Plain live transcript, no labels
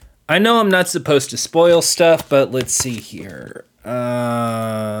I know I'm not supposed to spoil stuff, but let's see here.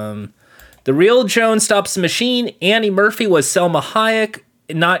 The real Joan stops the machine. Annie Murphy was Selma Hayek,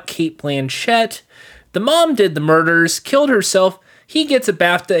 not Kate Blanchett. The mom did the murders, killed herself. He gets a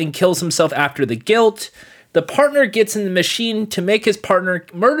BAFTA and kills himself after the guilt. The partner gets in the machine to make his partner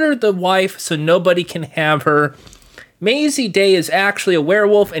murder the wife so nobody can have her. Maisie Day is actually a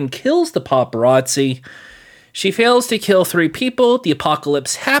werewolf and kills the paparazzi. She fails to kill 3 people. The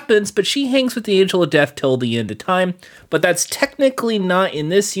apocalypse happens, but she hangs with the angel of death till the end of time. But that's technically not in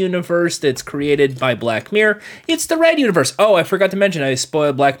this universe that's created by Black Mirror. It's the Red universe. Oh, I forgot to mention I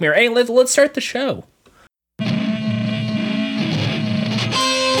spoiled Black Mirror. Hey, let's start the show.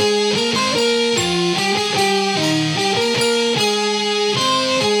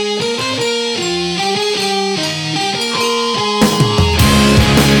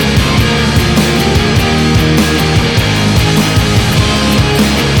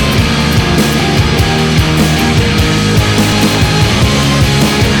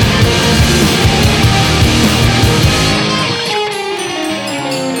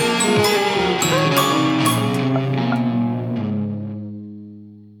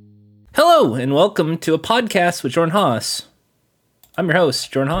 Hello, and welcome to a podcast with Jordan Haas. I'm your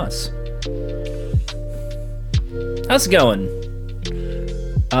host, Jordan Haas. How's it going?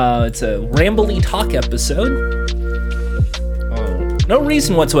 It's a rambly talk episode. No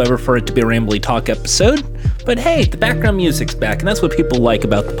reason whatsoever for it to be a rambly talk episode, but hey, the background music's back, and that's what people like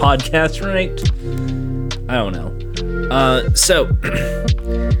about the podcast, right? I don't know. So,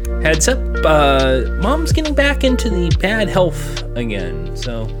 heads up, Mom's getting back into the bad health again,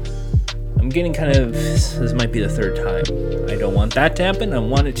 so I'm getting kind of, this might be the 3rd time. I don't want that to happen. I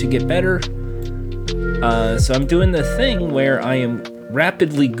want it to get better. So I'm doing the thing where I am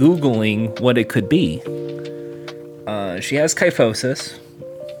rapidly Googling what it could be. She has kyphosis.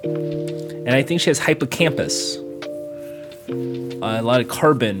 And I think she has hippocampus. A lot of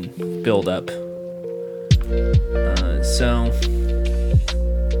carbon buildup.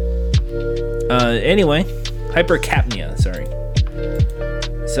 Anyway, hypercapnia, sorry.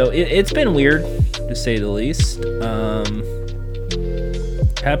 So it's been weird, to say the least.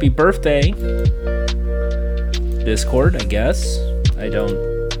 Happy birthday, Discord, I guess.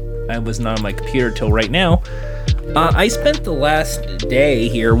 I was not on my computer till right now. I spent the last day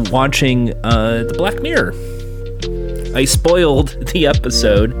here watching the Black Mirror. I spoiled the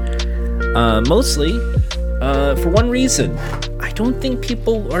episode, mostly for one reason. I don't think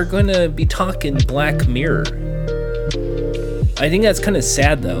people are going to be talking Black Mirror. I think that's kind of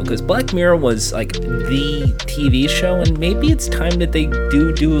sad, though, because Black Mirror was, like, the TV show, and maybe it's time that they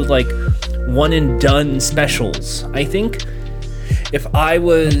do like, one-and-done specials. I think if I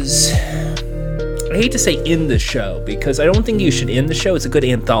hate to say in the show, because I don't think you should end the show. It's a good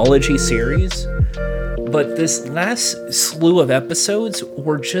anthology series. But this last slew of episodes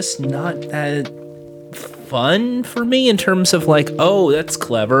were just not that fun for me in terms of, like, oh, that's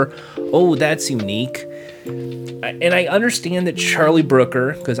clever. Oh, that's unique. And I understand that Charlie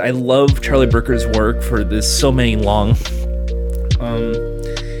Brooker, because I love Charlie Brooker's work for this so many long,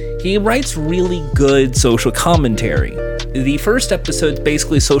 he writes really good social commentary. The first episode's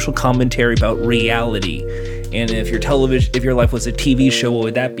basically social commentary about reality, and if your life was a TV show, what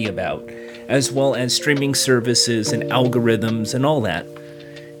would that be about? As well as streaming services and algorithms and all that,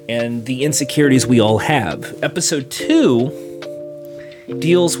 and the insecurities we all have. Episode 2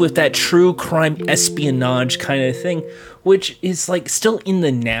 deals with that true crime espionage kind of thing, which is like still in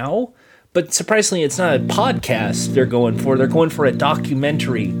the now, but surprisingly it's not a podcast they're going for. They're going for a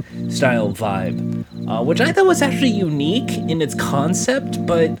documentary style vibe, which I thought was actually unique in its concept,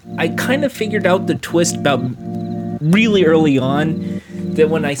 but I kind of figured out the twist about really early on that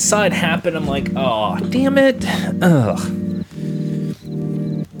when I saw it happen, I'm like, oh, damn it. Ugh.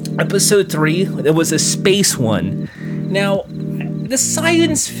 Episode 3, it was a space one. Now, the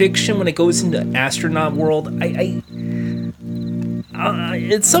science fiction when it goes into astronaut world,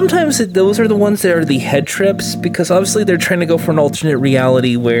 it's sometimes those are the ones that are the head trips, because obviously they're trying to go for an alternate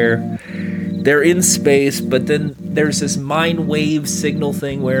reality where they're in space, but then there's this mind wave signal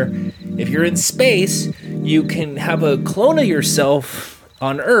thing where if you're in space, you can have a clone of yourself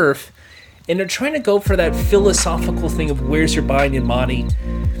on Earth, and they're trying to go for that philosophical thing of where's your mind and body.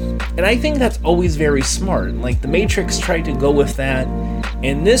 And I think that's always very smart. Like, The Matrix tried to go with that,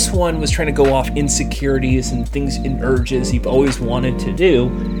 and this one was trying to go off insecurities and things and urges you've always wanted to do.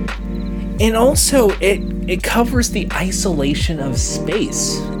 And also, it covers the isolation of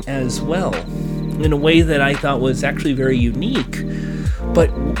space as well, in a way that I thought was actually very unique, but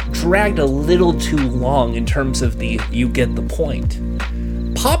dragged a little too long in terms of you get the point.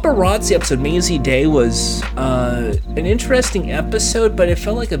 paparazzi episode, Maisie Day, was an interesting episode, but it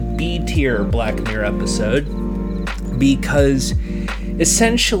felt like a B-tier Black Mirror episode because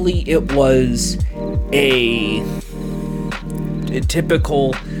essentially it was a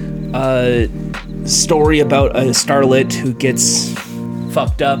typical story about a starlet who gets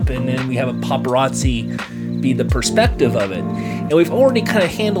fucked up, and then we have a paparazzi be the perspective of it. And we've already kind of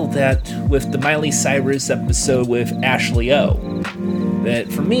handled that with the Miley Cyrus episode with Ashley O.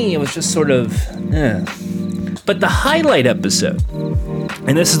 That for me, it was just sort of, But the highlight episode,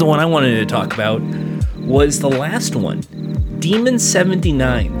 and this is the one I wanted to talk about, was the last one, Demon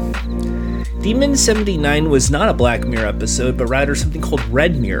 79. Demon 79 was not a Black Mirror episode, but rather something called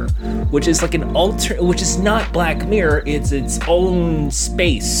Red Mirror, which is like which is not Black Mirror, it's its own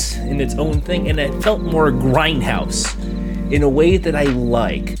space and its own thing, and it felt more Grindhouse in a way that I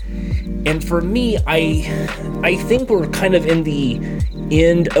like. And for me, I think we're kind of in the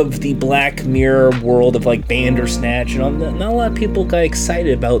end of the Black Mirror world of like Bandersnatch, and not a lot of people got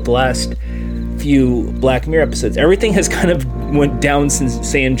excited about the last few Black Mirror episodes. Everything has kind of went down since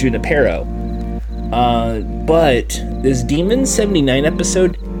San Junipero. But this Demon 79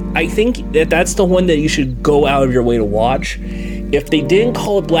 episode, I think that's the one that you should go out of your way to watch. If they didn't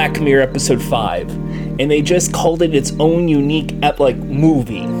call it Black Mirror episode 5, and they just called it its own unique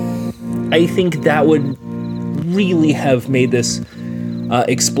movie, I think that would really have made this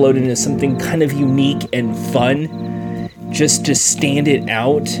explode into something kind of unique and fun, just to stand it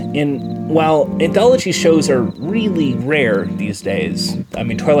out. And while anthology shows are really rare these days, I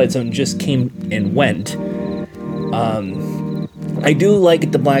mean, Twilight Zone just came and went, I do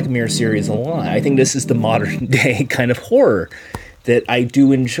like the Black Mirror series a lot. I think this is the modern day kind of horror that I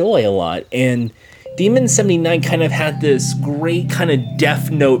do enjoy a lot. And Demon 79 kind of had this great kind of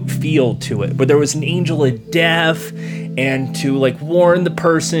Death Note feel to it, where there was an angel of death, and to like warn the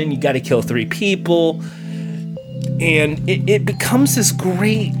person, you got to kill 3 people. And it becomes this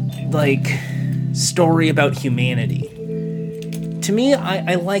great like story about humanity. To me,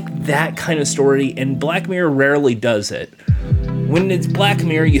 I like that kind of story, and Black Mirror rarely does it. When it's Black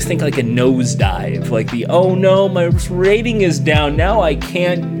Mirror, you think like a nosedive, like oh no, my rating is down, now I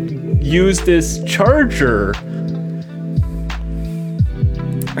can't use this charger.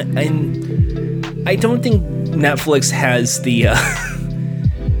 And I don't think Netflix has the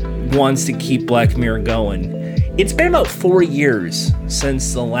wants to keep Black Mirror going. It's been about 4 years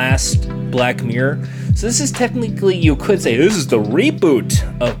since the last Black Mirror, so this is technically, you could say, this is the reboot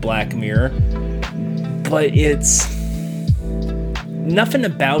of Black Mirror, but it's nothing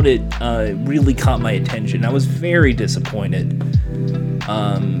about it really caught my attention. I was very disappointed.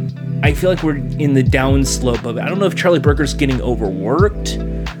 I feel like we're in the downslope of it. I don't know if Charlie Brooker's getting overworked,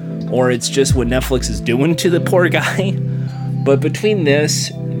 or it's just what Netflix is doing to the poor guy. But between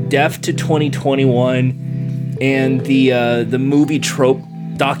this, Death to 2021, and the movie trope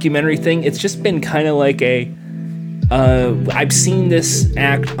documentary thing, it's just been kind of like I've seen this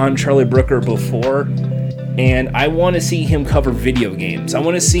act on Charlie Brooker before, and I want to see him cover video games. I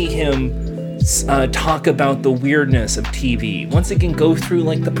want to see him talk about the weirdness of TV. Once again, go through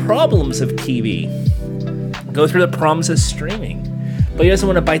like the problems of TV, go through the problems of streaming. But he doesn't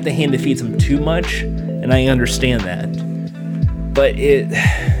want to bite the hand that feeds him too much, and I understand that. But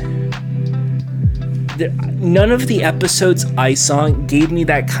none of the episodes I saw gave me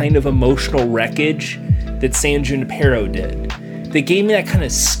that kind of emotional wreckage that San Junipero did. They gave me that kind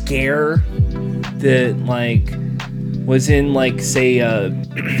of scare that like was in like, say,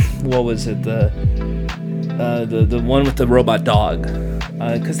 what was it, the one with the robot dog,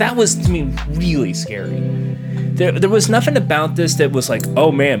 because that was, to me, really scary. There was nothing about this that was like,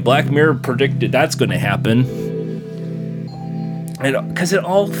 oh man, Black Mirror predicted that's going to happen, and because it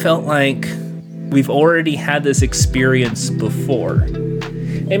all felt like we've already had this experience before.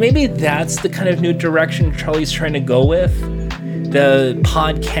 And maybe that's the kind of new direction Charlie's trying to go with. The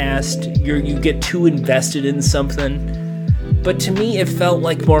podcast, you get too invested in something. But to me, it felt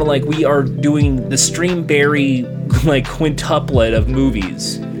like more like we are doing the Streamberry like quintuplet of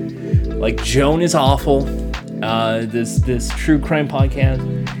movies. Like Joan is awful. This true crime podcast.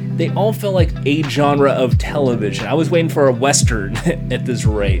 They all felt like a genre of television. I was waiting for a Western at this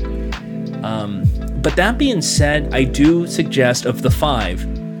rate. But that being said, I do suggest of the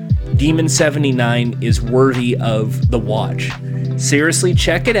 5, Demon 79 is worthy of the watch. Seriously,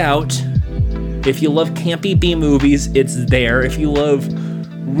 check it out. If you love campy B movies, it's there. If you love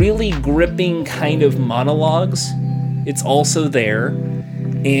really gripping kind of monologues, it's also there.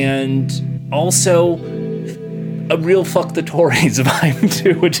 And also a real fuck the Tories vibe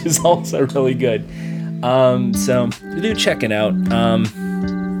too, which is also really good. So do check it out.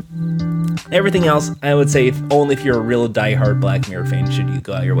 Everything else, I would say, only if you're a real diehard Black Mirror fan should you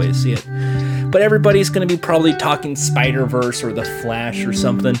go out your way to see it. But everybody's going to be probably talking Spider-Verse or The Flash or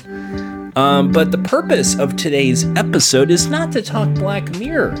something. But the purpose of today's episode is not to talk Black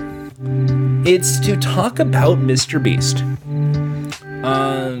Mirror. It's to talk about Mr. Beast.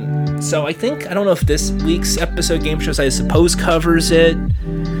 So I don't know if this week's episode Game Shows, I suppose, covers it.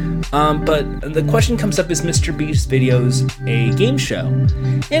 But the question comes up, is Mr. Beast videos a game show?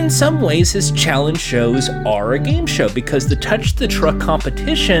 In some ways, his challenge shows are a game show because the Touch the Truck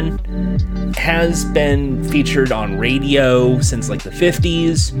competition has been featured on radio since like the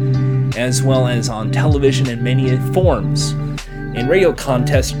 50s, as well as on television in many forms. In radio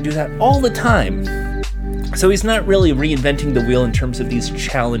contests, you do that all the time. So he's not really reinventing the wheel in terms of these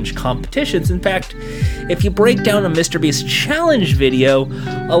challenge competitions. In fact, if you break down a Mr. Beast challenge video,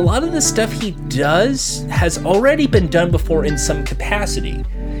 a lot of the stuff he does has already been done before in some capacity.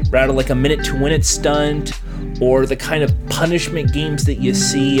 Rather like a minute to win it stunt, or the kind of punishment games that you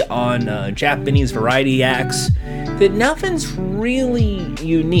see on Japanese variety acts, that nothing's really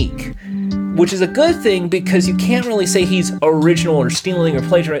unique. Which is a good thing because you can't really say he's original or stealing or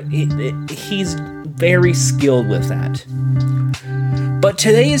plagiarizing. He's very skilled with that. But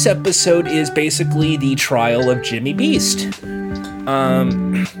today's episode is basically the trial of Jimmy Beast.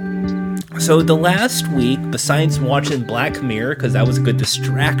 So the last week, besides watching Black Mirror, because that was a good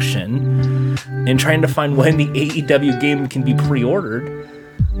distraction, and trying to find when the AEW game can be pre-ordered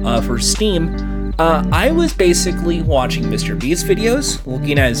for Steam, I was basically watching Mr. Beast videos,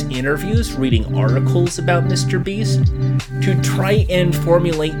 looking at his interviews, reading articles about Mr. Beast, to try and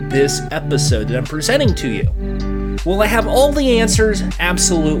formulate this episode that I'm presenting to you. Will I have all the answers?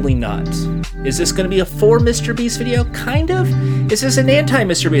 Absolutely not. Is this going to be a for Mr. Beast video? Kind of. Is this an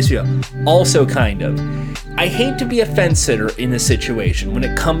anti-Mr. Beast video? Also kind of. I hate to be a fence sitter in this situation when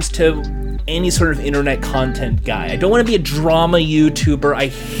it comes to any sort of internet content guy. I don't want to be a drama YouTuber. I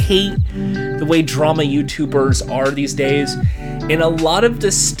hate the way drama YouTubers are these days. And a lot of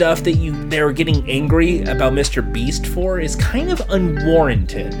the stuff that they're getting angry about Mr. Beast for is kind of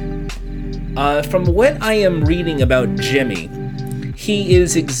unwarranted. From what I am reading about Jimmy, he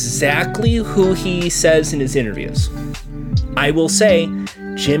is exactly who he says in his interviews. I will say,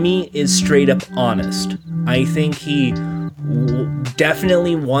 Jimmy is straight up honest. I think he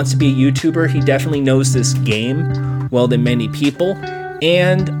definitely wants to be a YouTuber. He definitely knows this game well than many people.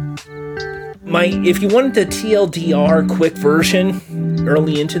 And if you wanted the TLDR quick version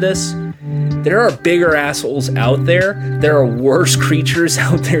early into this, there are bigger assholes out there. There are worse creatures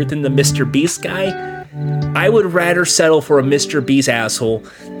out there than the Mr. Beast guy. I would rather settle for a Mr. Beast asshole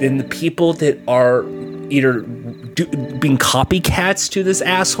than the people that are either being copycats to this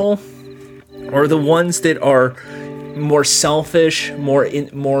asshole, or the ones that are more selfish, more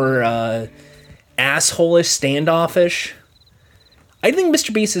asshole-ish, standoffish. I think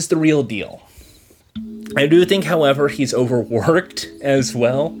Mr. Beast is the real deal. I do think, however, he's overworked as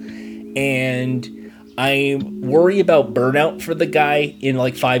well, and I worry about burnout for the guy in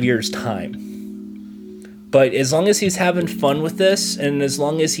like 5 years' time. But as long as he's having fun with this, and as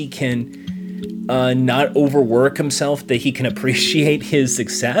long as he can not overwork himself, that he can appreciate his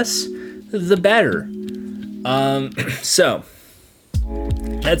success, the better. So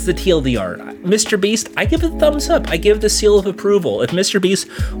that's the TLDR. Mr. Beast, I give it a thumbs up. I give the seal of approval. If Mr. Beast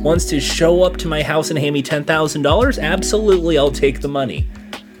wants to show up to my house and hand me $10,000, absolutely, I'll take the money.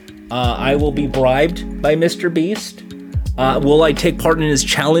 I will be bribed by Mr. Beast. Will I take part in his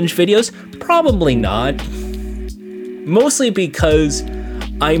challenge videos? Probably not. Mostly because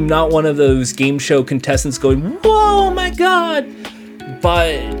I'm not one of those game show contestants going, whoa, my God.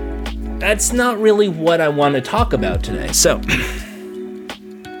 But that's not really what I want to talk about today. So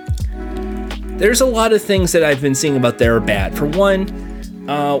there's a lot of things that I've been seeing about that are bad. For one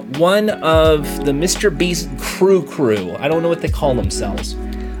of the Mr. Beast crew, I don't know what they call themselves,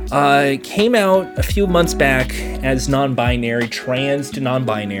 came out a few months back as non-binary, trans to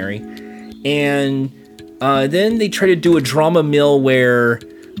non-binary, and then they tried to do a drama mill where,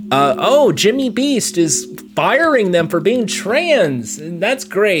 Jimmy Beast is firing them for being trans, and that's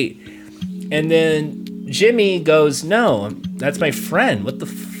great. And then Jimmy goes, no, that's my friend. What the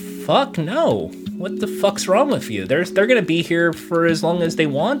fuck? No. What the fuck's wrong with you? They're going to be here for as long as they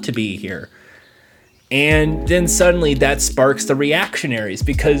want to be here. And then suddenly that sparks the reactionaries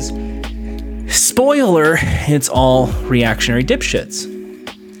because, spoiler, it's all reactionary dipshits.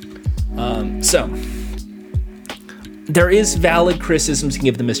 So there is valid criticisms you can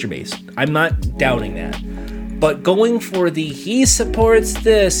give to Mr. Beast. I'm not doubting that. But going for he supports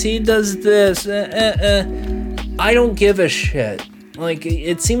this, he does this, I don't give a shit. Like,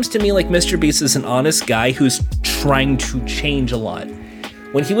 it seems to me like Mr. Beast is an honest guy who's trying to change a lot.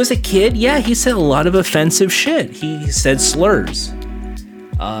 When he was a kid, yeah, he said a lot of offensive shit. He said slurs.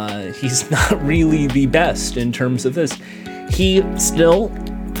 He's not really the best in terms of this. He still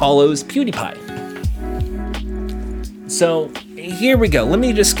follows PewDiePie. So here we go. Let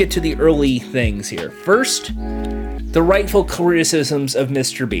me just get to the early things here. First, the rightful criticisms of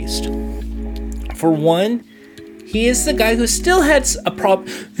Mr. Beast. For one, he is the guy who still had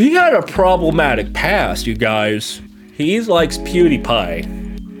he had a problematic past, you guys. He likes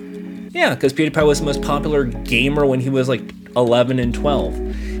PewDiePie. Yeah, because PewDiePie was the most popular gamer when he was like 11 and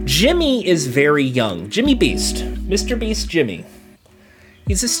 12. Jimmy is very young. Jimmy Beast. Mr. Beast Jimmy.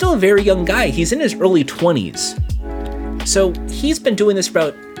 He's still a very young guy. He's in his early 20s. So he's been doing this for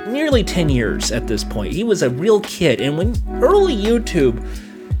about nearly 10 years at this point. He was a real kid. And when early YouTube,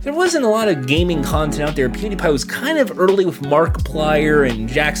 there wasn't a lot of gaming content out there. PewDiePie was kind of early with Markiplier and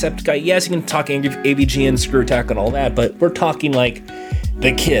Jacksepticeye. Yes, you can talk AVG and Screw Attack and all that, but we're talking like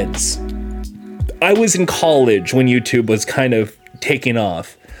the kids. I was in college when YouTube was kind of taking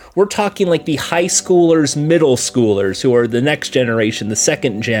off. We're talking like the high schoolers, middle schoolers, who are the next generation, the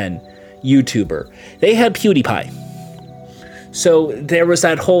second gen YouTuber. They had PewDiePie. So there was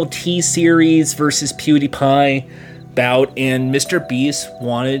that whole T-Series versus PewDiePie bout, and Mr. Beast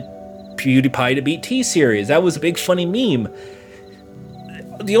wanted PewDiePie to beat T-Series. That was a big funny meme.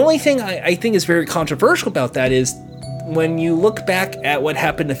 The only thing I think is very controversial about that is when you look back at what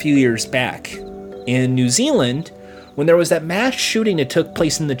happened a few years back in New Zealand, when there was that mass shooting that took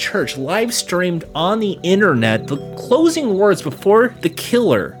place in the church, live streamed on the internet, the closing words before the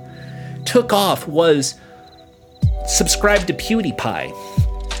killer took off was, "Subscribe to PewDiePie."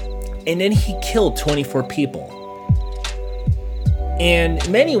 And then he killed 24 people. And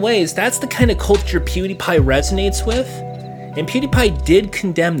in many ways, that's the kind of culture PewDiePie resonates with. And PewDiePie did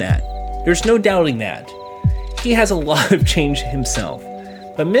condemn that. There's no doubting that. He has a lot of change himself.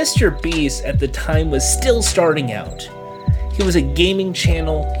 But Mr. Beast at the time was still starting out. He was a gaming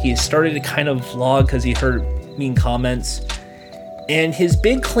channel. He started to kind of vlog because he heard mean comments. And his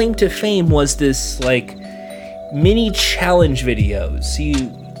big claim to fame was this like mini challenge videos.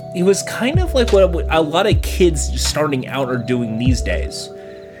 He was kind of like what a lot of kids starting out are doing these days.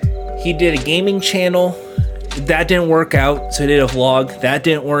 He did a gaming channel. That didn't work out, so he did a vlog. That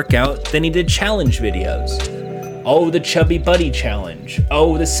didn't work out. Then he did challenge videos. Oh, the Chubby Buddy Challenge.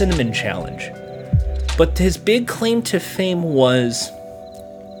 Oh, the Cinnamon Challenge. But his big claim to fame was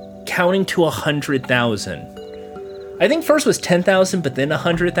counting to 100,000. I think first was 10,000, but then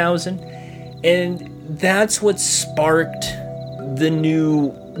 100,000. And that's what sparked the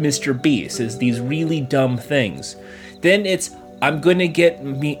new Mr. Beast, is these really dumb things. Then it's, I'm going to get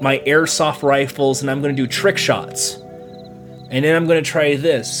my airsoft rifles and I'm going to do trick shots. And then I'm going to try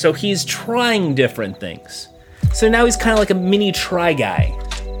this. So he's trying different things. So now he's kind of like a mini try guy.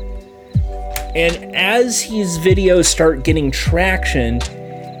 And as his videos start getting traction,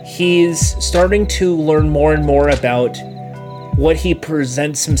 he's starting to learn more and more about what he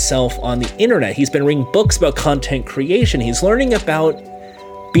presents himself on the internet. He's been reading books about content creation. He's learning about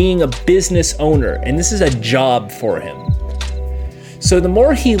being a business owner, and this is a job for him. So the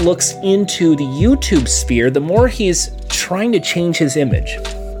more he looks into the YouTube sphere, the more he's trying to change his image.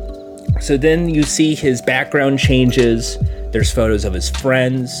 So then you see his background changes. There's photos of his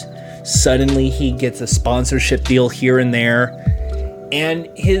friends. Suddenly he gets a sponsorship deal here and there. And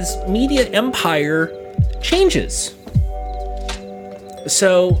his media empire changes.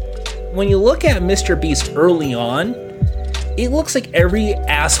 So when you look at Mr. Beast early on, it looks like every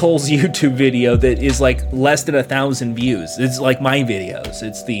asshole's YouTube video that is like less than 1,000 views. It's like my videos.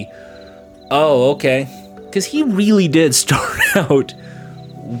 It's the, oh, okay. Because he really did start out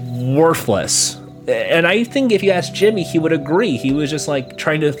worthless. And I think if you asked Jimmy, he would agree. He was just like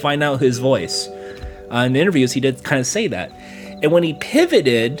trying to find out his voice. In interviews, he did kind of say that. And when he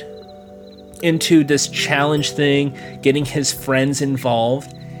pivoted into this challenge thing, getting his friends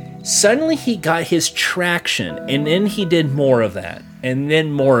involved, suddenly he got his traction, and then he did more of that, and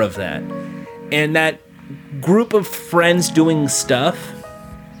then more of that. And that group of friends doing stuff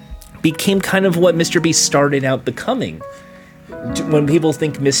became kind of what Mr. Beast started out becoming. When people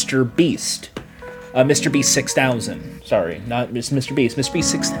think Mr. Beast. Mr. Beast 6000. Sorry, not Mr. Beast. Mr.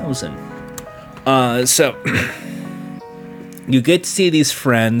 Beast 6000. So, you get to see these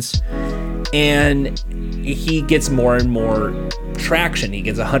friends, and he gets more and more traction. He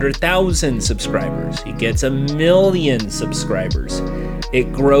gets 100,000 subscribers. He gets 1 million subscribers.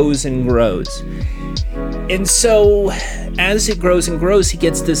 It grows and grows. And so, as it grows and grows, he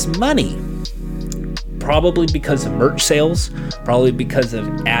gets this money. probably because of merch sales, probably because of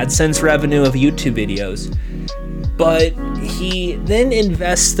AdSense revenue of YouTube videos. But he then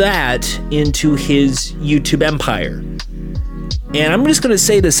invests that into his YouTube empire. And I'm just going to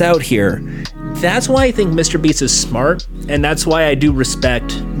say this out here. That's why I think Mr. Beast is smart, and that's why I do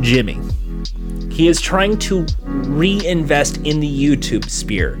respect Jimmy. He is trying to reinvest in the YouTube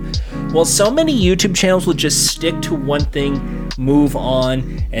sphere. While so many YouTube channels will just stick to one thing, move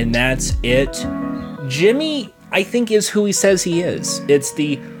on, and that's it, Jimmy, I think, is who he says he is. It's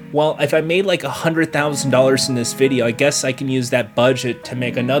the, well, if I made like $100,000 in this video, I guess I can use that budget to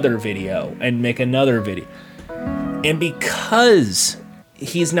make another video and make another video. And because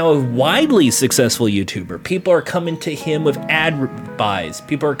he's now a widely successful YouTuber, people are coming to him with ad buys.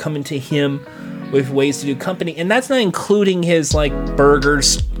 People are coming to him with ways to do company. And that's not including his like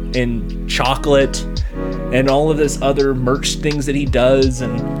burgers and chocolate and all of this other merch things that he does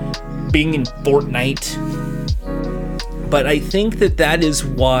and being in Fortnite. But I think that is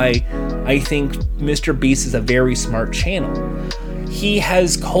why I think Mr. Beast is a very smart channel. He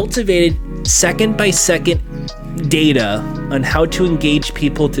has cultivated second by second data on how to engage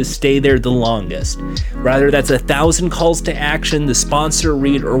people to stay there the longest. Rather that's 1,000 calls to action, the sponsor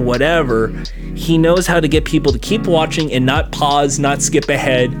read, or whatever. He knows how to get people to keep watching and not pause, not skip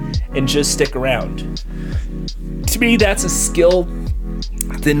ahead, and just stick around. To me, that's a skill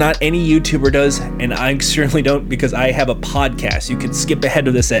that not any YouTuber does, and I certainly don't, because I have a podcast. You can skip ahead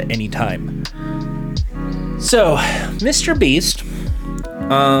of this at any time. So, Mr. Beast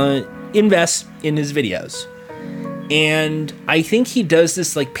invests in his videos. And I think he does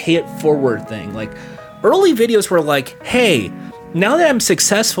this like pay it forward thing. Like early videos were like, hey, now that I'm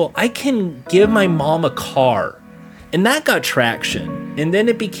successful, I can give my mom a car. And that got traction. And then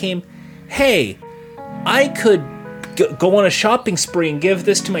it became, hey, I could go on a shopping spree and give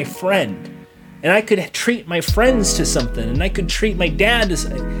this to my friend. And I could treat my friends to something. And I could treat my dad to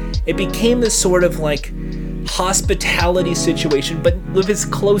something. It became this sort of like hospitality situation, but with his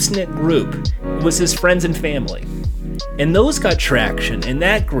close-knit group. It was his friends and family. And those got traction, and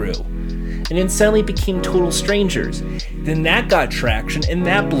that grew. And then suddenly became total strangers. Then that got traction, and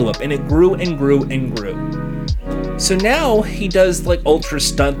that blew up, and it grew and grew and grew. So now he does like ultra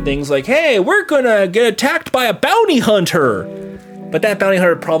stunt things like, hey, we're gonna get attacked by a bounty hunter. But that bounty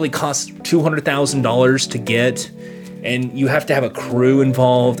hunter probably costs $200,000 to get, and you have to have a crew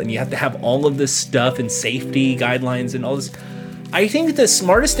involved, and you have to have all of this stuff and safety guidelines and all this. I think the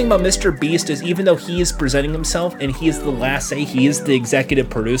smartest thing about Mr. Beast is, even though he is presenting himself and he is the last say, he is the executive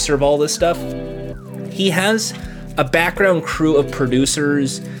producer of all this stuff, he has a background crew of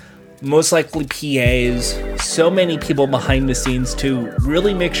producers, most likely PAs, so many people behind the scenes to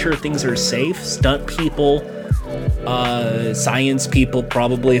really make sure things are safe, stunt people, science people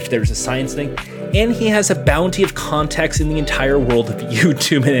probably if there's a science thing, and he has a bounty of contacts in the entire world of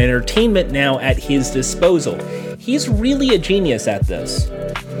YouTube and entertainment now at his disposal. He's really a genius at this.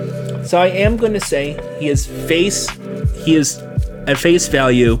 So I am going to say he is at face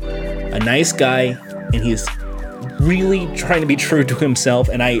value a nice guy, and he's really trying to be true to himself,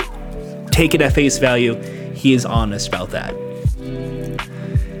 and I take it at face value. He is honest about that.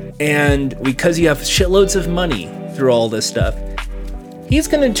 And because you have shitloads of money through all this stuff, he's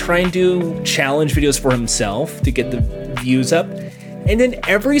going to try and do challenge videos for himself to get the views up. And then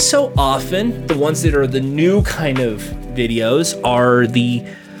every so often, the ones that are the new kind of videos are the,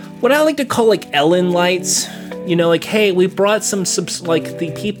 what I like to call like Ellen lights. You know, like, hey, we brought some like the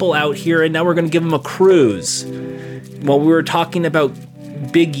people out here and now we're going to give them a cruise. Well, we were talking about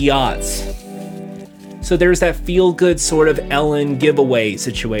big yachts. So there's that feel-good sort of Ellen giveaway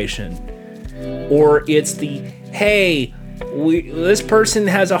situation. Or it's the, hey, this person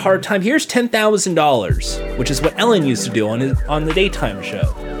has a hard time. Here's $10,000, which is what Ellen used to do on the daytime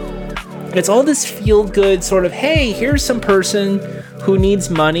show. It's all this feel-good sort of, hey, here's some person who needs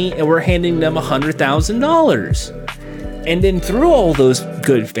money and we're handing them $100,000. And then through all those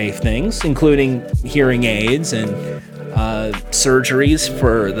good faith things, including hearing aids and surgeries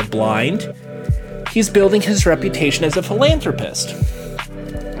for the blind, he's building his reputation as a philanthropist.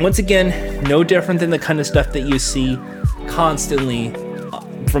 Once again, no different than the kind of stuff that you see constantly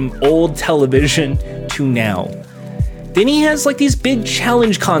from old television to now. Then he has like these big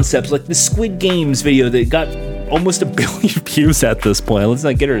challenge concepts, like the Squid Games video that got almost 1 billion views at this point. Let's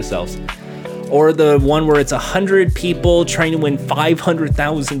not get ourselves. Or the one where it's 100 people trying to win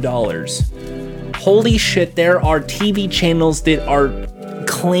 $500,000. Holy shit, there are TV channels that are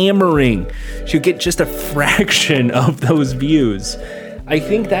clamoring to get just a fraction of those views. I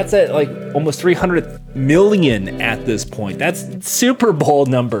think that's at like almost 300 million at this point. That's Super Bowl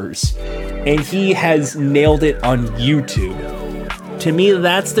numbers. and he has nailed it on YouTube. To me,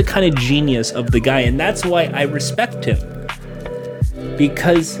 that's the kind of genius of the guy, and that's why I respect him.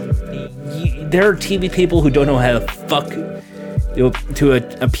 Because there are TV people who don't know how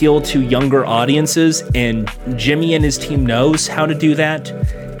to appeal to younger audiences, and Jimmy and his team knows how to do that.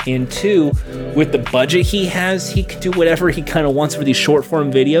 And two, with the budget he has, he can do whatever he kind of wants for these short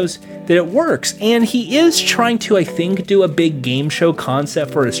form videos, that it works. And he is trying to, I think, do a big game show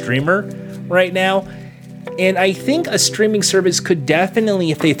concept for a streamer right now. And I think a streaming service could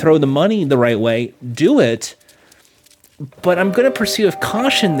definitely, if they throw the money the right way, do it. But I'm going to pursue with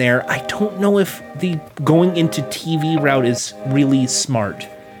caution there. I don't know if the going into TV route is really smart.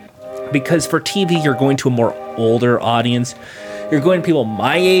 Because for TV, you're going to a more older audience. You're going to people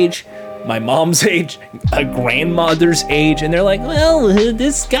my age, my mom's age, a grandmother's age, and they're like, well,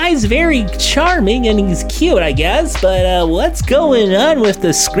 this guy's very charming and he's cute, I guess, but what's going on with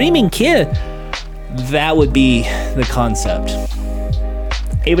the screaming kid? That would be the concept.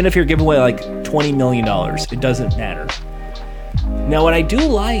 Even if you're giving away like $20 million, it doesn't matter. Now, what I do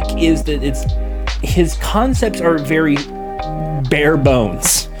like is that his concepts are very bare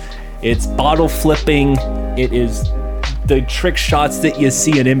bones. It's bottle flipping. It is the trick shots that you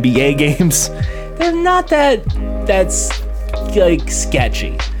see in NBA games. They're not that's like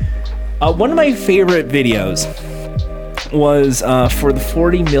sketchy. One of my favorite videos was for the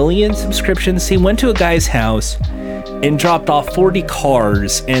 40 million subscriptions. He went to a guy's house and dropped off 40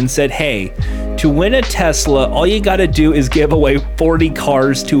 cars and said, hey, to win a Tesla, all you gotta do is give away 40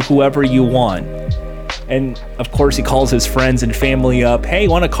 cars to whoever you want. And of course he calls his friends and family up, hey,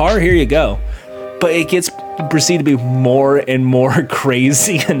 want a car? Here you go. But it gets proceeded to be more and more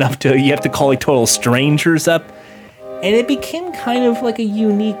crazy enough to, you have to call like total strangers up. And it became kind of like a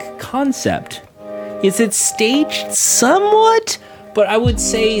unique concept. Is it staged? Somewhat, but I would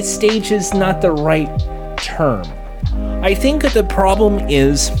say stage is not the right term. I think that the problem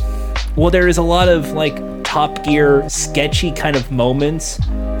is, well, there is a lot of like Top Gear sketchy kind of moments,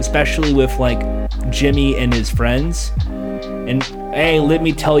 especially with like Jimmy and his friends. And hey, let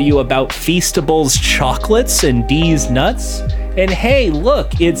me tell you about Feastables chocolates and D's nuts. And hey,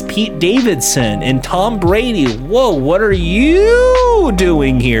 look, it's Pete Davidson and Tom Brady. Whoa, what are you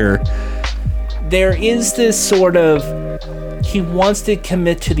doing here? There is this sort of, he wants to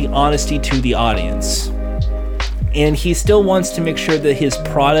commit to the honesty to the audience. And he still wants to make sure that his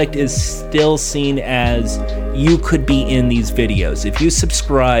product is still seen as, you could be in these videos. If you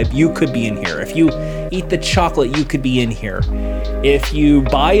subscribe, you could be in here. If you eat the chocolate, you could be in here. If you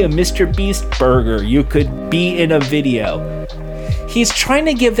buy a Mr. Beast burger, you could be in a video. He's trying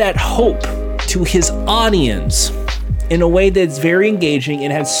to give that hope to his audience in a way that's very engaging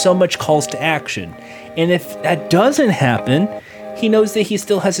and has so much calls to action. And if that doesn't happen, he knows that he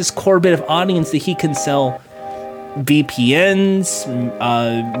still has his core bit of audience that he can sell VPNs,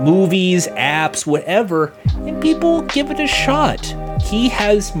 movies, apps, whatever, and people give it a shot. He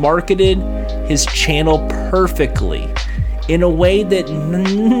has marketed his channel perfectly in a way that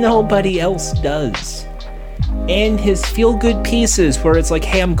nobody else does. And his feel-good pieces where it's like,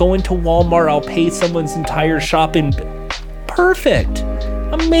 hey, I'm going to Walmart, I'll pay someone's entire shopping. Perfect.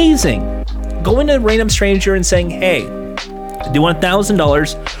 Amazing. Going to a random stranger and saying, hey, do you want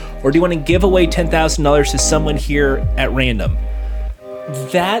 $1,000? Or do you want to give away $10,000 to someone here at random?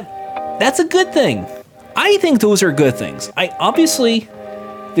 That's a good thing. I think those are good things. Obviously,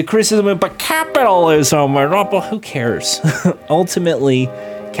 the criticism of, but capitalism, but who cares? Ultimately,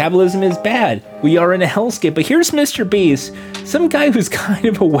 capitalism is bad. We are in a hellscape. But here's Mr. Beast, some guy who's kind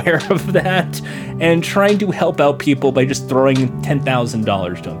of aware of that and trying to help out people by just throwing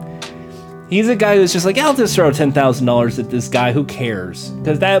 $10,000 to them. He's a guy who's just like, I'll just throw $10,000 at this guy, who cares?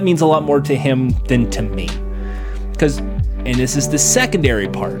 Because that means a lot more to him than to me. And this is the secondary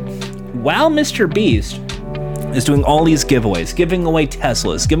part. While Mr. Beast is doing all these giveaways, giving away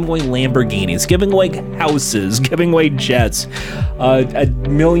Teslas, giving away Lamborghinis, giving away houses, giving away jets, a $1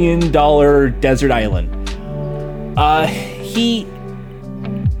 million desert island, he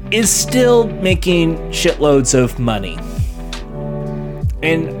is still making shitloads of money.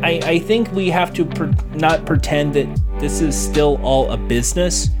 And I think we have to not pretend that this is still all a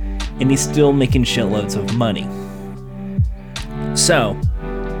business and he's still making shitloads of money. So,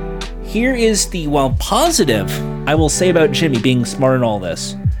 here is the, while positive, I will say about Jimmy being smart in all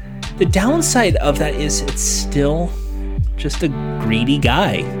this, the downside of that is it's still just a greedy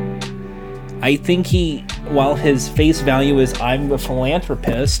guy. I think while his face value is, I'm a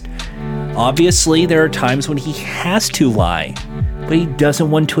philanthropist, obviously there are times when he has to lie. But he doesn't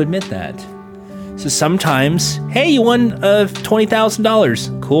want to admit that. So sometimes, hey, you won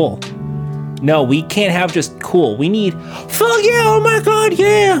 $20,000. Cool. No, we can't have just cool. We need, fuck yeah, oh my god,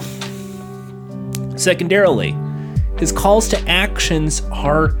 yeah. Secondarily, his calls to actions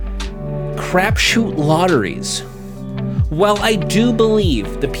are crapshoot lotteries. While I do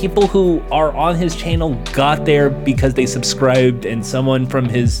believe the people who are on his channel got there because they subscribed and someone from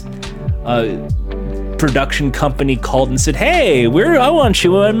his production company called and said, hey, I want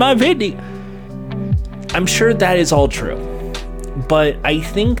you in my video. I'm sure that is all true. But I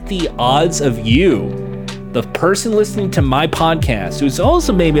think the odds of you, the person listening to my podcast, who's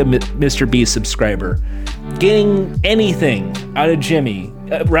also maybe a Mr. Beast subscriber, getting anything out of Jimmy,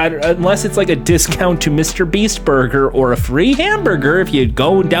 rather, unless it's like a discount to Mr. Beast Burger or a free hamburger if you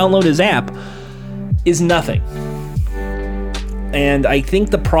go and download his app, is nothing. And I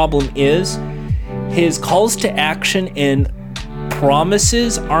think the problem is his calls to action and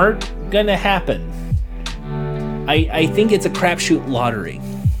promises aren't gonna happen. I think it's a crapshoot lottery.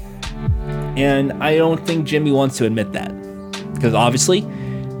 And I don't think Jimmy wants to admit that, because obviously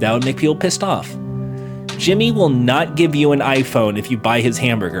that would make people pissed off. Jimmy will not give you an iPhone if you buy his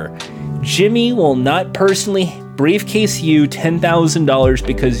hamburger. Jimmy will not personally briefcase you $10,000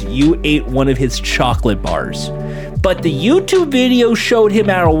 because you ate one of his chocolate bars. But the YouTube video showed him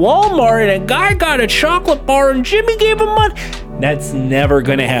at a Walmart and a guy got a chocolate bar and Jimmy gave him money. That's never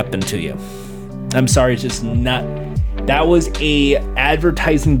gonna happen to you. I'm sorry, it's just not. That was a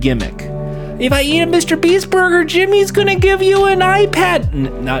advertising gimmick. If I eat a Mr. Beast burger, Jimmy's gonna give you an iPad.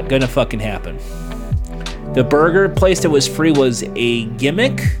 Not gonna fucking happen. The burger place that was free was a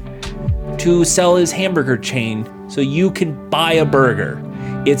gimmick to sell his hamburger chain so you can buy a burger.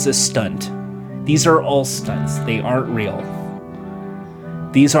 It's a stunt. These are all stunts. They aren't real.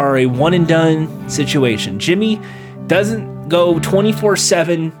 These are a one and done situation. Jimmy doesn't go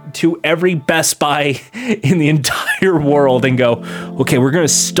 24/7 to every Best Buy in the entire world and go, okay, we're going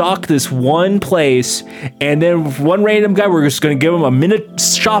to stock this one place, and then one random guy, we're just going to give him a minute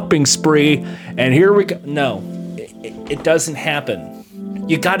shopping spree, and here we go. No, it doesn't happen.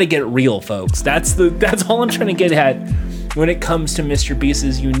 You got to get real, folks. That's all I'm trying to get at when it comes to Mr. Beast,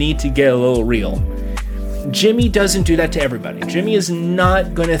 is you need to get a little real. Jimmy doesn't do that to everybody. Jimmy is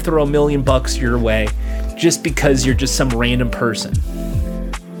not going to throw $1 million your way just because you're just some random person.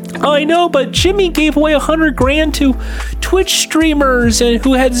 I know, but Jimmy gave away $100,000 to Twitch streamers and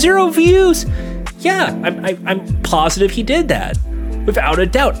who had 0 views. Yeah, I'm positive he did that. Without a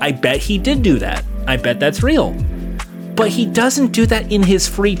doubt, I bet he did do that. I bet that's real. But he doesn't do that in his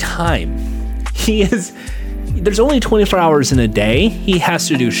free time. There's only 24 hours in a day. He has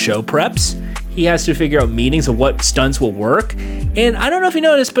to do show preps. He has to figure out meetings of what stunts will work. And I don't know if you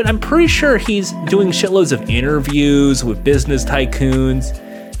noticed, but I'm pretty sure he's doing shitloads of interviews with business tycoons.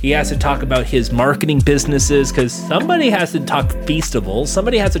 He has to talk about his marketing businesses, because somebody has to talk Feastival.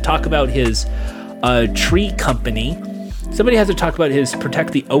 Somebody has to talk about his tree company. Somebody has to talk about his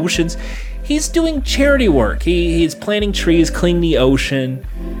Protect the Oceans. He's doing charity work. He's planting trees, cleaning the ocean.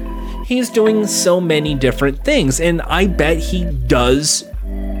 He's doing so many different things. And I bet he does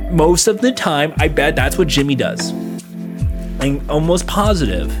most of the time. I bet that's what Jimmy does. I'm almost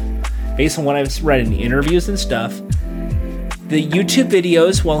positive, based on what I've read in the interviews and stuff, the YouTube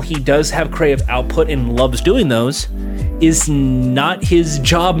videos, while he does have creative output and loves doing those, is not his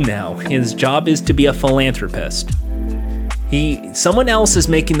job now. His job is to be a philanthropist. Someone else is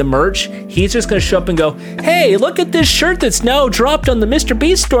making the merch. He's just gonna show up and go, hey, look at this shirt that's now dropped on the Mr.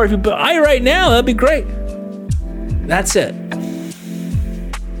 Beast store. If you buy right now, that'd be great. That's it.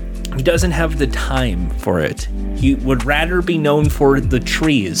 He doesn't have the time for it. He would rather be known for the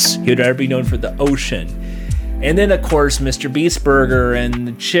trees. He would rather be known for the ocean. And then, of course, Mr. Beast Burger and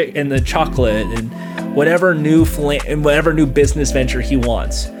the chocolate and whatever new business venture he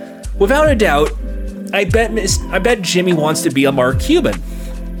wants. Without a doubt, I bet Jimmy wants to be a Mark Cuban.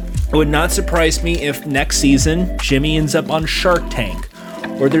 It would not surprise me if next season Jimmy ends up on Shark Tank,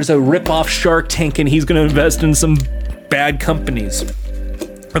 or there's a rip-off Shark Tank and he's going to invest in some bad companies.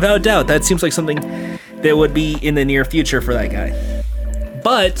 Without a doubt, that seems like something that would be in the near future for that guy.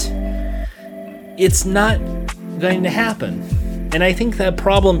 But it's not going to happen. And I think that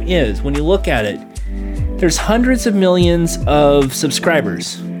problem is, when you look at it, there's hundreds of millions of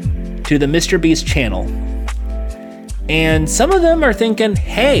subscribers to the Mr. Beast channel. And some of them are thinking,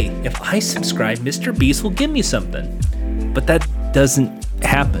 hey, if I subscribe, Mr. Beast will give me something. But that doesn't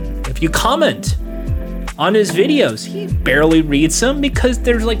happen. If you comment on his videos, he barely reads them because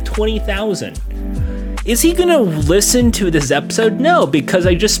there's like 20,000. Is he gonna listen to this episode? No, because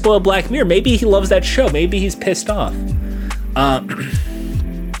I just spoiled Black Mirror. Maybe he loves that show. Maybe he's pissed off. But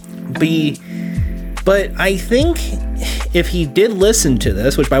I think if he did listen to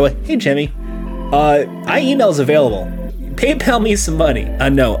this, which by the way, hey Jimmy, email's available. PayPal me some money.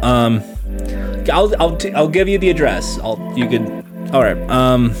 No. I'll give you the address. All right.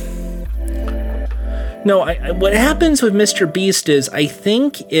 No. What happens with Mr. Beast is I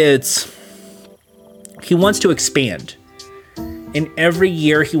think he wants to expand. And every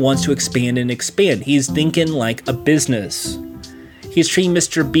year he wants to expand and expand. He's thinking like a business. He's treating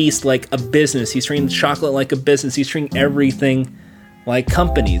Mr. Beast like a business. He's treating chocolate like a business. He's treating everything like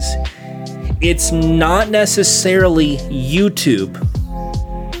companies. It's not necessarily YouTube.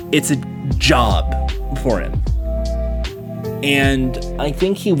 It's a job for him. And I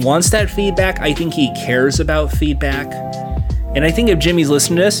think he wants that feedback. I think he cares about feedback. And I think if Jimmy's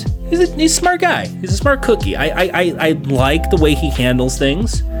listening to this, he's a smart guy. He's a smart cookie. I like the way he handles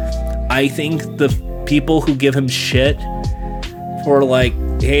things. I think the people who give him shit for like,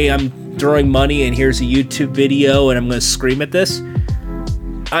 hey, I'm throwing money and here's a YouTube video and I'm going to scream at this,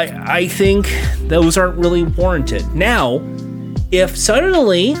 I think those aren't really warranted. Now, if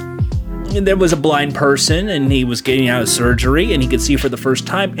suddenly there was a blind person and he was getting out of surgery and he could see for the first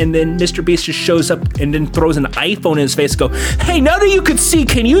time, and then Mr. Beast just shows up and then throws an iPhone in his face and go, hey, now that you can see,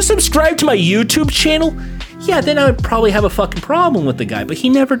 can you subscribe to my YouTube channel? Yeah, then I would probably have a fucking problem with the guy, but he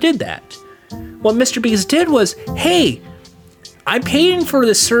never did that. What Mr. Beast did was, hey, I paid for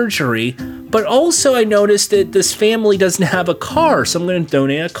the surgery, but also I noticed that this family doesn't have a car, so I'm going to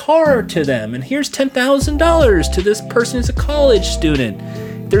donate a car to them. And here's $10,000 to this person who's a college student.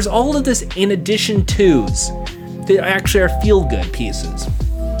 There's all of this in addition to's that actually are feel-good pieces.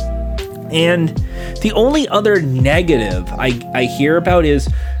 And the only other negative I hear about is,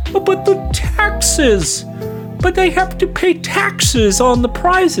 oh, but the taxes. But they have to pay taxes on the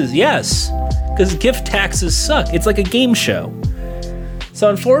prizes. Yes, because gift taxes suck. It's like a game show. So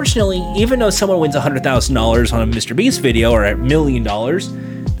unfortunately, even though someone wins $100,000 on a Mr. Beast video or $1 million,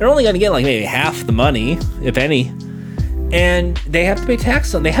 they're only going to get like maybe half the money, if any. And they have to pay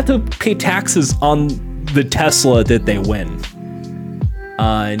taxes on. They have to pay taxes on the Tesla that they win.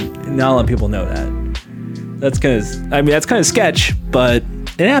 And not a lot of people know that. That's kind of sketch, but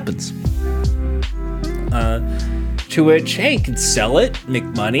it happens. To which, hey, you can sell it, make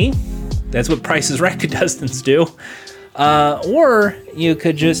money. That's what Price is Right contestants do. Or you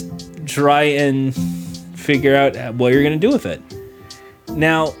could just try and figure out what you're going to do with it.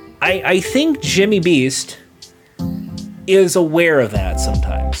 Now, I think Jimmy Beast is aware of that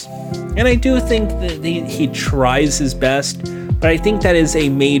sometimes. And I do think that he tries his best, but I think that is a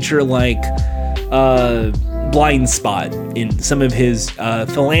major, blind spot in some of his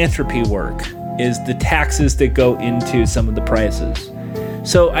philanthropy work, is the taxes that go into some of the prizes.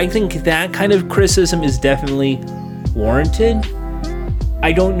 So I think that kind of criticism is definitely warranted.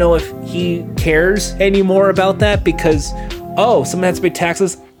 I don't know if he cares anymore about that because, someone has to pay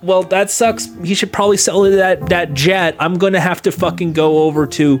taxes. Well, that sucks. He should probably sell that jet. I'm going to have to fucking go over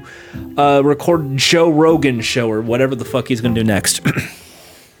to record Joe Rogan show or whatever the fuck he's going to do next.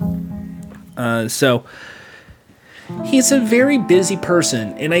 So he's a very busy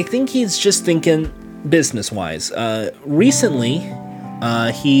person, and I think he's just thinking business-wise. Recently,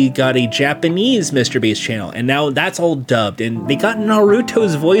 he got a Japanese Mr. Beast channel, and now that's all dubbed, and they got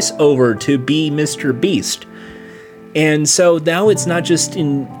Naruto's voice over to be Mr. Beast. And so now it's not just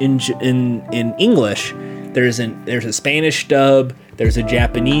in English. There's a Spanish dub, there's a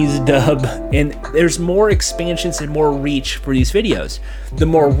Japanese dub, and there's more expansions and more reach for these videos. The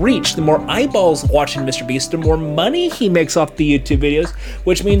more reach, the more eyeballs watching Mr. Beast, the more money he makes off the YouTube videos,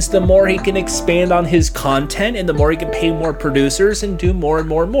 which means the more he can expand on his content and the more he can pay more producers and do more and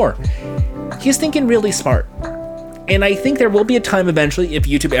more and more. He's thinking really smart. And I think there will be a time eventually, if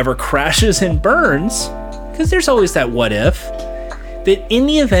YouTube ever crashes and burns, because there's always that what if, that in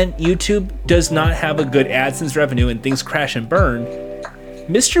the event YouTube does not have a good AdSense revenue and things crash and burn,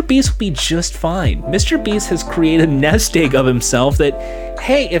 Mr. Beast will be just fine. Mr. Beast has created a nest egg of himself that,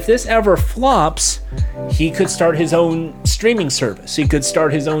 hey, if this ever flops, he could start his own streaming service. He could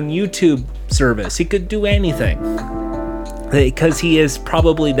start his own YouTube service. He could do anything. Because he is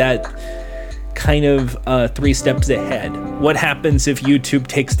probably that kind of 3 steps ahead. What happens if YouTube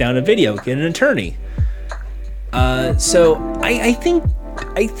takes down a video? Get an attorney. So I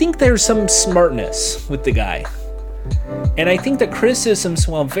think there's some smartness with the guy. And I think the criticisms,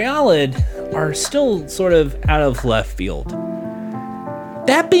 while valid, are still sort of out of left field.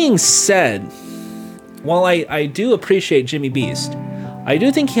 That being said, while I do appreciate Jimmy Beast, I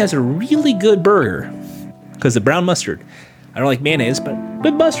do think he has a really good burger. Because of brown mustard. I don't like mayonnaise, but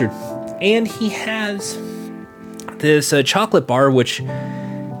good mustard. And he has this chocolate bar, which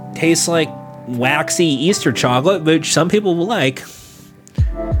tastes like waxy Easter chocolate, which some people will like.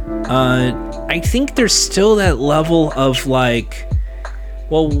 I think there's still that level of like,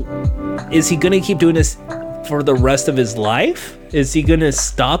 well, is he gonna keep doing this for the rest of his life? Is he gonna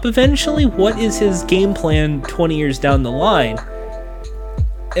stop eventually? What is his game plan 20 years down the line?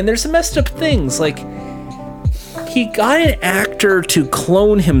 And there's some messed up things, like he got an actor to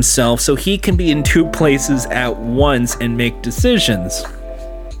clone himself so he can be in 2 places at once and make decisions.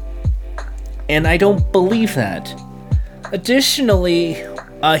 And I don't believe that. Additionally,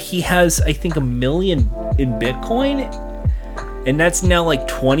 he has, I think, $1 million in Bitcoin, and that's now like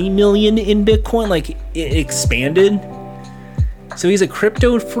 20 million in Bitcoin, like it expanded. So he's a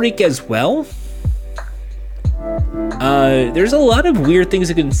crypto freak as well. There's a lot of weird things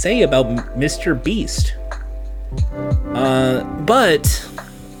you can say about Mr. Beast. But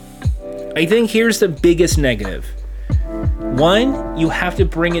I think here's the biggest negative. One, you have to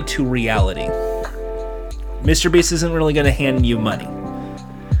bring it to reality. Mr. Beast isn't really going to hand you money.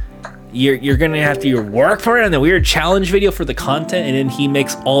 You're going to have to work for it on the weird challenge video for the content, and then he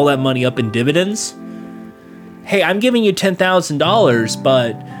makes all that money up in dividends. Hey, I'm giving you $10,000,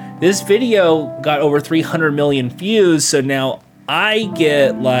 but this video got over 300 million views, so now I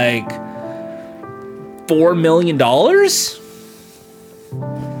get like $4 million?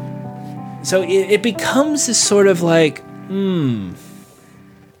 So it becomes this sort of like,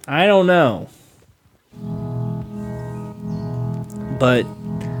 I don't know. But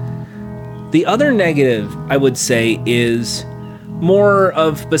the other negative, I would say, is more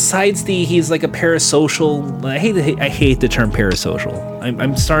of, besides he's like a parasocial. I hate the term parasocial.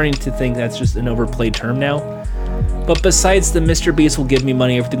 I'm starting to think that's just an overplayed term now. But besides the Mr. Beast will give me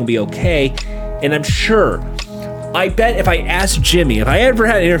money, everything will be okay. And I'm sure, I bet if I asked Jimmy, if I ever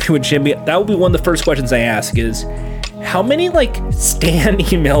had an interview with Jimmy, that would be one of the first questions I ask is, how many like Stan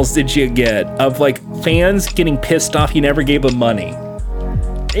emails did you get of like fans getting pissed off you never gave them money?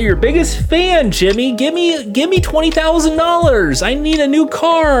 Hey, your biggest fan, Jimmy, give me $20,000. I need a new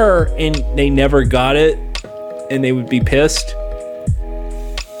car. And they never got it, and they would be pissed.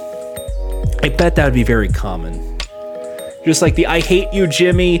 I bet that would be very common. Just like the I hate you,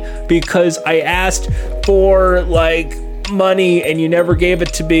 Jimmy, because I asked for like money and you never gave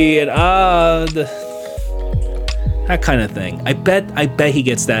it to me, and that kind of thing. I bet he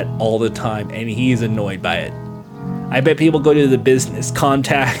gets that all the time, and he's annoyed by it. I bet people go to the business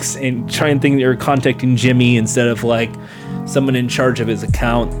contacts and try and think they're contacting Jimmy instead of like someone in charge of his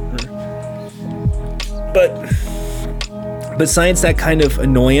account. But besides that kind of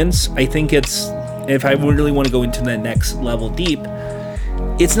annoyance, I think it's, if I really want to go into the next level deep,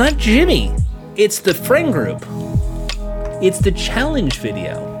 it's not Jimmy, it's the friend group. It's the challenge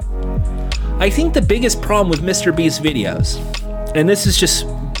video. I think the biggest problem with Mr. Beast's videos, and this is just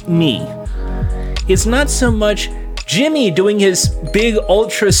me, it's not so much Jimmy doing his big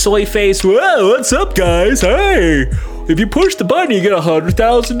ultra soy face, whoa, what's up guys, hey, if you push the button you get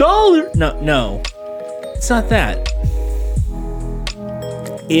 $100,000. No, it's not that.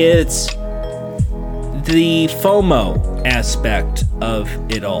 It's the FOMO aspect of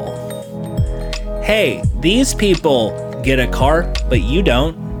it all. Hey, these people get a car, but you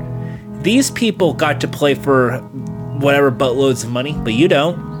don't. These people got to play for whatever buttloads of money, but you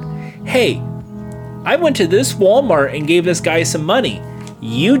don't. Hey, I went to this Walmart and gave this guy some money.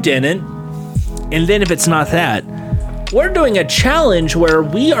 You didn't. And then if it's not that, we're doing a challenge where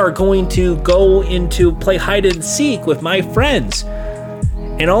we are going to go into play hide and seek with my friends.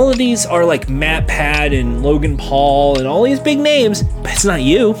 And all of these are like MatPat and Logan Paul and all these big names, but it's not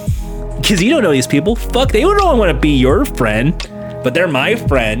you. Because you don't know these people. Fuck, they don't want to be your friend, but they're my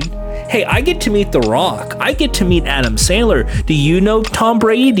friend. Hey, I get to meet The Rock. I get to meet Adam Sandler. Do you know Tom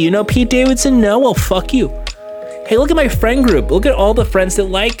Brady? Do you know Pete Davidson? No, well, fuck you. Hey, look at my friend group. Look at all the friends that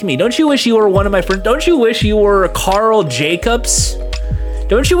like me. Don't you wish you were one of my friends? Don't you wish you were Carl Jacobs?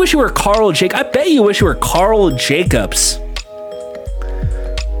 Don't you wish you were Carl Jacobs? I bet you wish you were Carl Jacobs.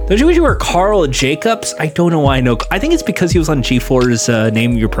 Don't you wish you were Carl Jacobs? I don't know why I know. I think it's because he was on G4's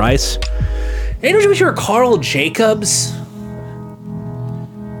Name Your Price. Hey, don't you wish you were Carl Jacobs?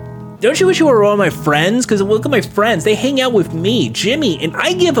 Don't you wish you were one of my friends? Because look at my friends. They hang out with me, Jimmy, and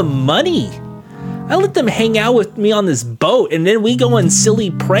I give them money. I let them hang out with me on this boat, and then we go on silly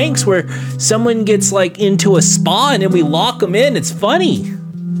pranks where someone gets like into a spa and then we lock them in. It's funny.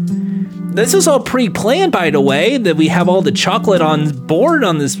 This is all pre-planned, by the way, that we have all the chocolate on board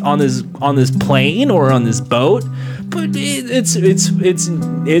on this plane or on this boat. But it's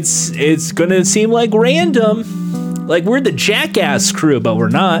gonna seem like random. Like we're the Jackass crew, but we're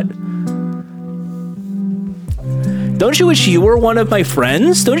not. Don't you wish you were one of my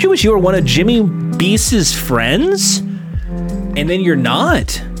friends? Don't you wish you were one of Jimmy Beast's friends? And then you're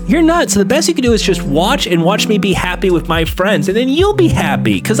not. You're not. So the best you can do is just watch me be happy with my friends, and then you'll be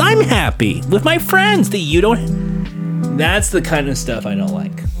happy because I'm happy with my friends that you don't. That's the kind of stuff I don't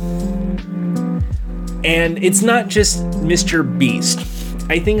like. And it's not just Mr. Beast.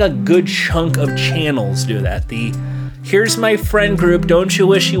 I think a good chunk of channels do that. Here's my friend group. Don't you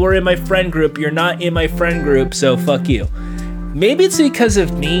wish you were in my friend group? You're not in my friend group, so fuck you. Maybe it's because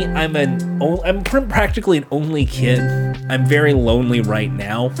of me. I'm practically an only kid. I'm very lonely right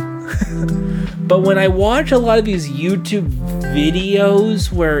now. But when I watch a lot of these YouTube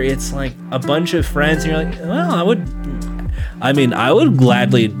videos where it's like a bunch of friends, and you're like, well, I would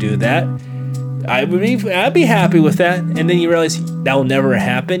gladly do that. I'd be happy with that. And then you realize that'll never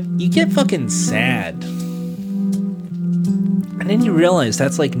happen. You get fucking sad. And then you realize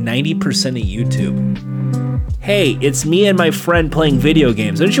that's like 90% of YouTube. Hey, it's me and my friend playing video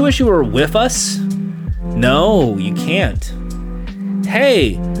games. Don't you wish you were with us? No, you can't.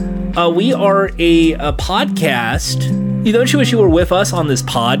 Hey, we are a podcast. Don't you wish you were with us on this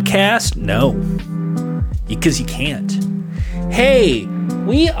podcast? No, because you can't. Hey,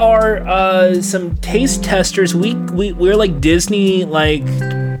 we are some taste testers. We're like Disney, like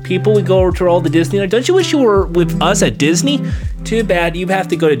people. We go to all the Disney. Like, don't you wish you were with us at Disney? Too bad, you have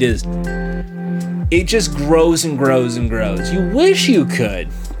to go to Disney. It just grows and grows and grows. You wish you could,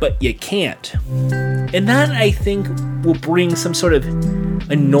 but you can't. And that, I think, will bring some sort of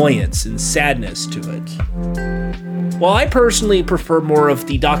annoyance and sadness to it. While I personally prefer more of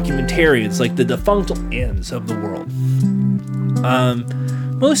the documentarians, like the defunct ends of the world.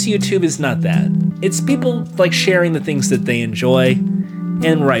 Most YouTube is not that. It's people like sharing the things that they enjoy,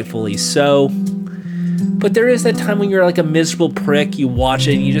 and rightfully so. But there is that time when you're like a miserable prick, you watch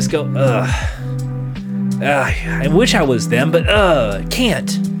it and you just go, ugh. I wish I was them, but I can't.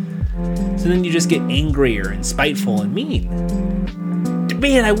 So then you just get angrier and spiteful and mean.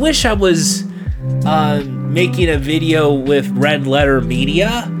 Man, I wish I was making a video with Red Letter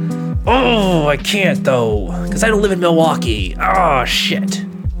Media. Oh, I can't though, because I don't live in Milwaukee. Oh, shit.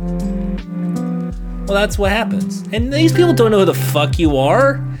 Well, that's what happens. And these people don't know who the fuck you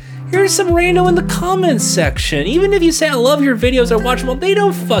are. Here's some rando in the comments section. Even if you say I love your videos or watch them all, they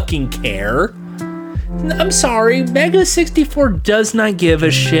don't fucking care. I'm sorry, Mega64 does not give a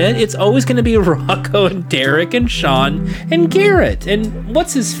shit. It's always going to be Rocco and Derek and Sean and Garrett and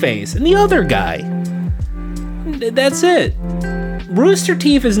what's his face and the other guy. That's it. Rooster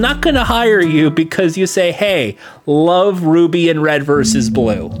Teeth is not going to hire you because you say, hey, love Ruby and Red versus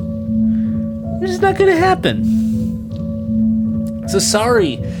Blue. It's just not going to happen. So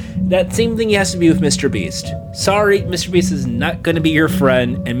sorry. That same thing has to be with Mr. Beast. Sorry, Mr. Beast is not going to be your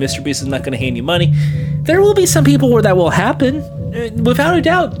friend, and Mr. Beast is not going to hand you money. There will be some people where that will happen. Without a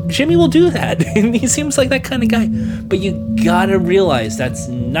doubt, Jimmy will do that. And he seems like that kind of guy. But you gotta realize that's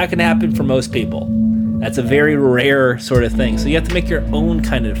not going to happen for most people. That's a very rare sort of thing. So you have to make your own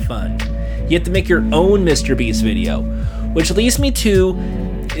kind of fun. You have to make your own Mr. Beast video. Which leads me to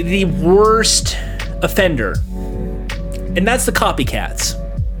the worst offender. And that's the copycats.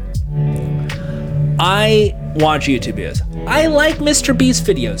 I watch YouTube videos. I like Mr. Beast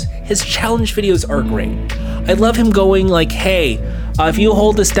videos. His challenge videos are great. I love him going like, hey, if you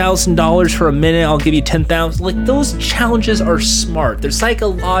hold this $1,000 for a minute, I'll give you 10,000. Like, those challenges are smart. They're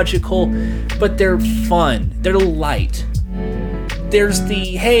psychological, but they're fun. They're light. There's the,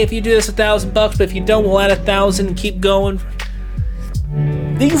 hey, if you do this $1,000, but if you don't, we'll add 1,000 and keep going.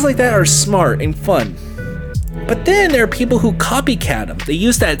 Things like that are smart and fun. But then there are people who copycat them. They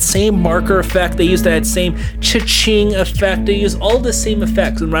use that same marker effect. They use that same cha-ching effect. They use all the same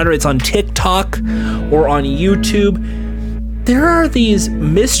effects. And whether it's on TikTok or on YouTube, there are these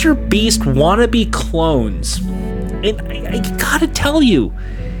Mr. Beast wannabe clones. And I gotta tell you,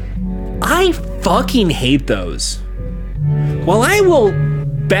 I fucking hate those. While I will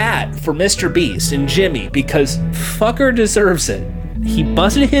bat for Mr. Beast and Jimmy because fucker deserves it. He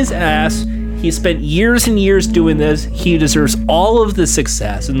busted his ass. He spent years and years doing this. He deserves all of the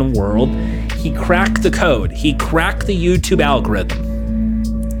success in the world. He cracked the code. He cracked the YouTube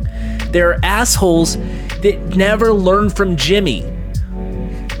algorithm. There are assholes that never learned from Jimmy.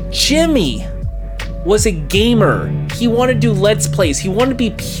 Jimmy was a gamer. He wanted to do Let's Plays. He wanted to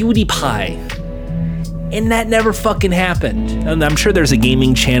be PewDiePie. And that never fucking happened. And I'm sure there's a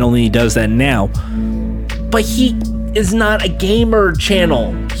gaming channel and he does that now. But he is not a gamer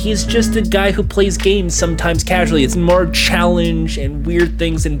channel. He's just a guy who plays games sometimes casually. It's more challenge and weird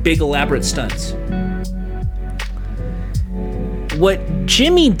things and big elaborate stunts. What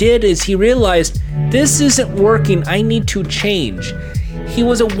Jimmy did is he realized this isn't working. I need to change. He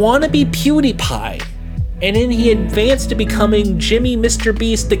was a wannabe PewDiePie. And then he advanced to becoming Jimmy Mr.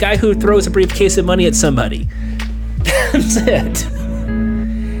 Beast, the guy who throws a briefcase of money at somebody. That's it.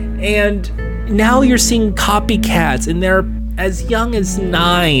 And now you're seeing copycats, and they're as young as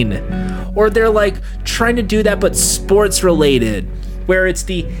 9. Or they're like trying to do that, but sports related. Where it's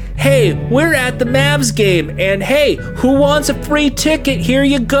the, hey, we're at the Mavs game, and hey, who wants a free ticket? Here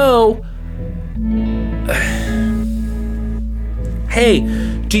you go. Hey,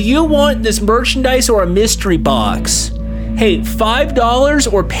 do you want this merchandise or a mystery box? Hey,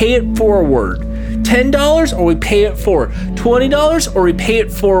 $5 or pay it forward. $10 or we pay it forward. $20 or we pay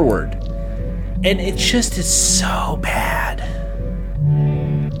it forward. And it just is so bad.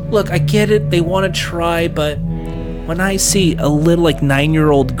 Look, I get it, they want to try, but when I see a little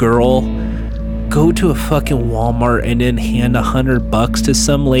 9-year-old girl go to a fucking Walmart and then hand $100 to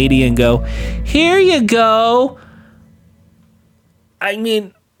some lady and go, here you go. I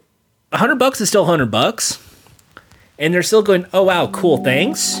mean, $100 is still $100. And they're still going, oh wow, cool,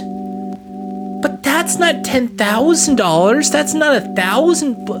 thanks. But that's not $10,000. That's not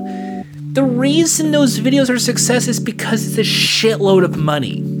 $1,000. The reason those videos are a success is because it's a shitload of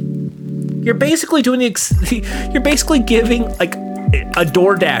money. You're basically doing you're basically giving like a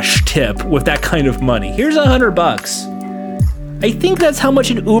DoorDash tip with that kind of money. Here's $100. I think that's how much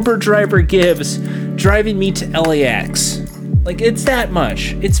an Uber driver gives driving me to LAX. Like, it's that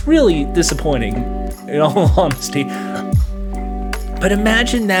much. It's really disappointing, in all honesty. But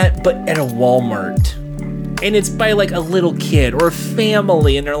imagine that, but at a Walmart. And it's by like a little kid or a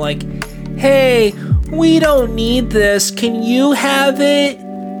family, and they're like, hey, we don't need this. Can you have it?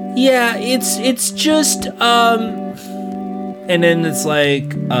 Yeah, it's just, and then it's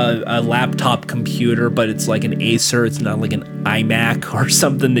like a laptop computer, but it's like an Acer. It's not like an iMac or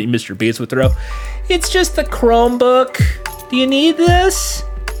something that Mr. Beast would throw. It's just the Chromebook. Do you need this?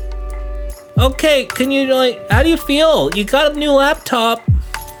 Okay, can you how do you feel? You got a new laptop.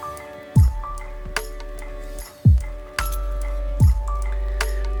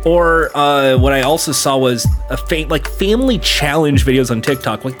 Or what I also saw was family challenge videos on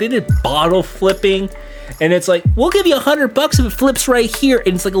TikTok. Like, they did bottle flipping, and it's like, we'll give you $100 if it flips right here,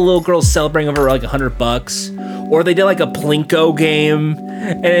 and it's like a little girl celebrating over like $100. Or they did like a Plinko game,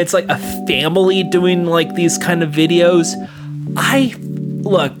 and it's like a family doing like these kind of videos. I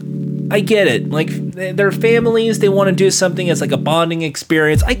get it. Like, they're families, they want to do something as like a bonding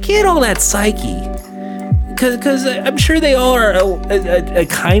experience. I get all that psyche. Because I'm sure they all are a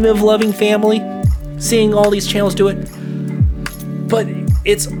kind of loving family, seeing all these channels do it. But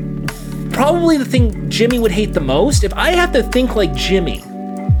it's probably the thing Jimmy would hate the most. If I have to think like Jimmy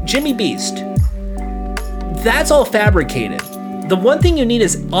Beast, that's all fabricated. The one thing you need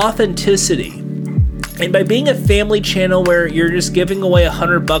is authenticity. And by being a family channel where you're just giving away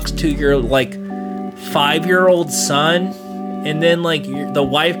 $100 to your 5-year-old son, and then the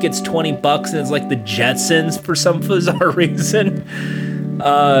wife gets $20 and it's like the Jetsons for some bizarre reason.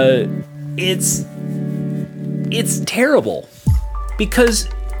 It's terrible because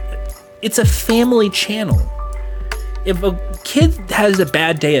it's a family channel. If a kid has a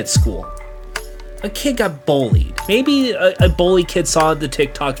bad day at school, a kid got bullied. Maybe a bully kid saw the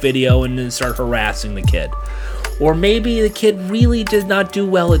TikTok video and then started harassing the kid. Or maybe the kid really did not do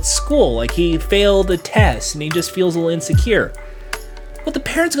well at school, like he failed a test and he just feels a little insecure. Well, the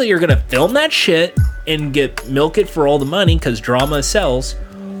parents are gonna film that shit and milk it for all the money because drama sells.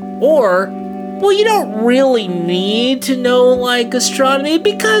 Or, well, you don't really need to know astronomy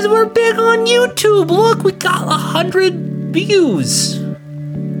because we're big on YouTube. Look, we got 100 views.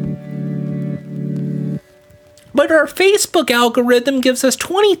 But our Facebook algorithm gives us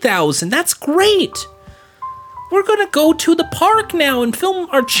 20,000. That's great. We're gonna go to the park now and film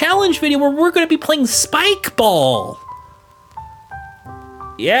our challenge video where we're gonna be playing spike ball.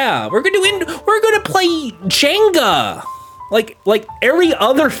 Yeah, we're gonna play Jenga, like every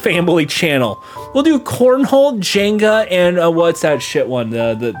other family channel. We'll do cornhole, Jenga, and what's that shit one?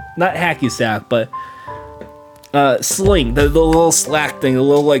 The not hacky sack, but sling, the little slack thing, the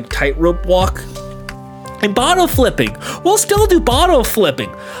little tightrope walk. And bottle flipping. We'll still do bottle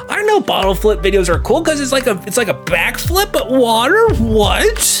flipping. I know bottle flip videos are cool because it's like a backflip, but water?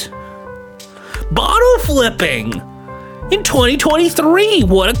 What? Bottle flipping in 2023.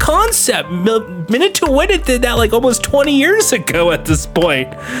 What a concept. Minute to Win It did that almost 20 years ago at this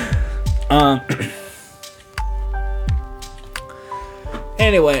point.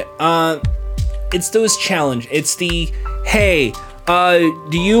 Anyway, it's those challenge. It's the, hey,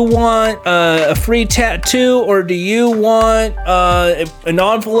 do you want a free tattoo or do you want an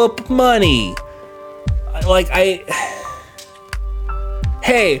envelope of money?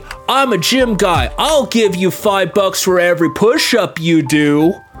 hey, I'm a gym guy. I'll give you $5 for every push-up you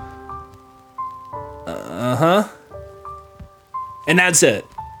do. And that's it.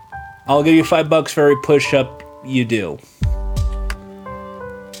 I'll give you $5 for every push-up you do.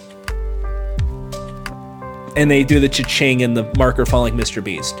 And they do the cha-ching and the marker falling like Mr.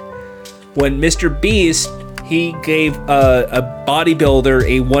 Beast. When Mr. Beast, he gave a bodybuilder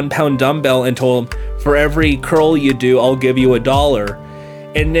a 1-pound dumbbell and told him, for every curl you do, I'll give you $1.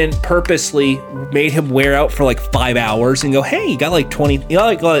 And then purposely made him wear out for like 5 hours and go, hey, you got like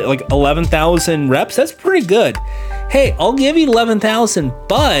 11,000 reps? That's pretty good. Hey, I'll give you 11,000,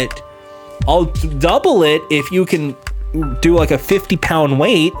 but I'll double it if you can do like a 50-pound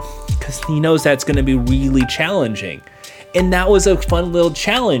weight, because he knows that's going to be really challenging. And that was a fun little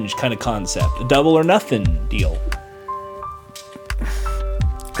challenge kind of concept, a double or nothing deal.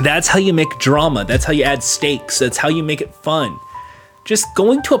 That's how you make drama. That's how you add stakes. That's how you make it fun. Just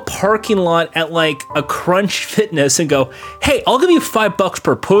going to a parking lot at like a Crunch Fitness and go, hey, I'll give you $5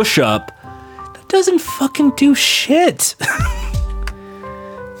 per push-up. That doesn't fucking do shit.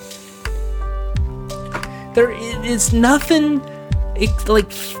 There is nothing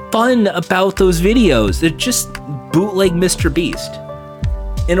like fun about those videos. They're just bootleg Mr. Beast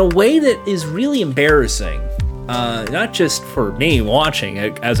in a way that is really embarrassing. Not just for me watching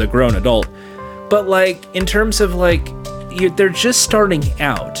it as a grown adult, but like in terms of like, they're just starting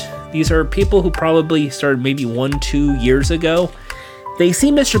out. These are people who probably started maybe 1-2 years ago. They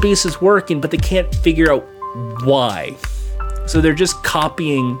see Mr. Beast is working, but they can't figure out why. So they're just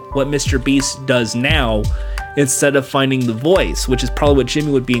copying what Mr. Beast does now instead of finding the voice, which is probably what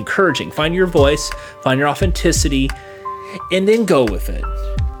Jimmy would be encouraging. Find your voice, find your authenticity, and then go with it.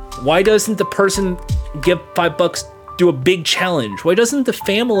 Why doesn't the person give $5, do a big challenge? Why doesn't the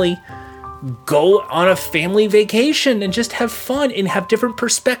family go on a family vacation and just have fun and have different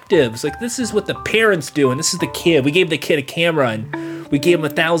perspectives? Like, this is what the parents do, and this is the kid. We gave the kid a camera and we gave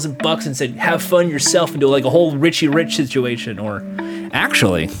him $1,000 and said, have fun yourself, and do like a whole Richie Rich situation. Or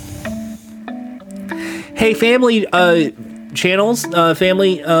actually, hey, family channels,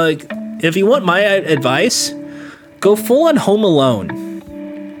 family, if you want my advice, go full on Home Alone.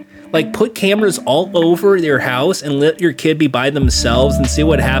 Like, put cameras all over your house and let your kid be by themselves and see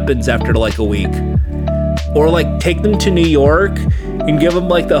what happens after like a week. Or like take them to New York and give them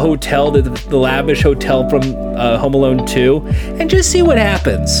like the hotel, the lavish hotel from Home Alone 2, and just see what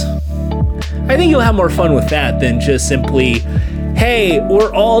happens. I think you'll have more fun with that than just simply, hey,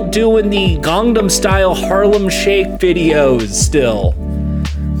 we're all doing the Gangnam Style Harlem Shake videos still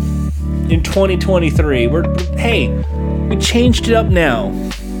in 2023. We changed it up now.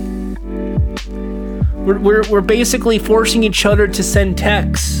 We're basically forcing each other to send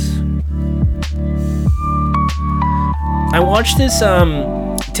texts. I watched this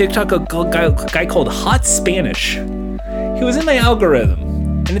TikTok, a guy called Hot Spanish. He was in my algorithm,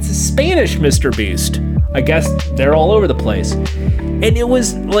 and it's a Spanish Mr. Beast. I guess they're all over the place. And it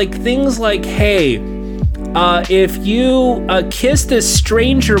was like things like, hey, if you kiss this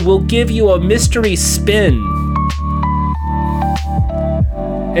stranger, we'll give you a mystery spin.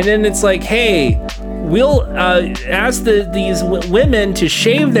 And then it's like, hey, we'll ask these women to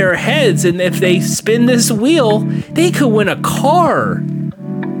shave their heads, and if they spin this wheel, they could win a car.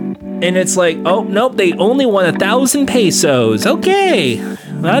 And it's like, oh, nope, they only won 1,000 pesos. Okay,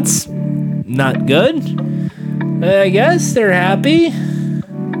 that's not good. I guess they're happy.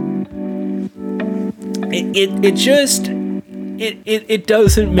 It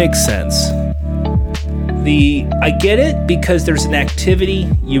doesn't make sense. I get it because there's an activity,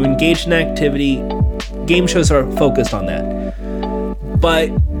 you engage in activity. Game shows are focused on that. But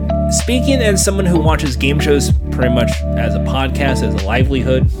speaking as someone who watches game shows pretty much as a podcast, as a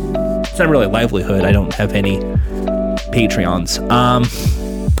livelihood, it's not really a livelihood. I don't have any Patreons.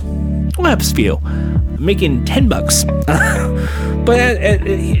 Well, I have a few. I'm making $10. But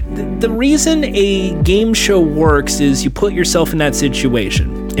the reason a game show works is you put yourself in that situation.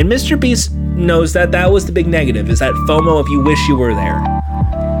 And Mr. Beast knows that was the big negative, is that FOMO of you wish you were there.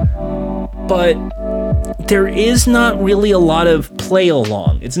 But there is not really a lot of play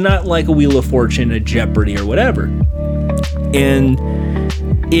along. It's not like a Wheel of Fortune, a Jeopardy, or whatever. And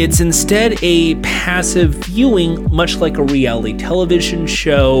it's instead a passive viewing, much like a reality television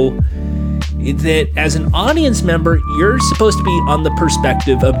show, that as an audience member, you're supposed to be on the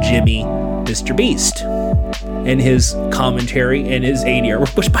perspective of Jimmy, Mr. Beast, and his commentary and his ADR,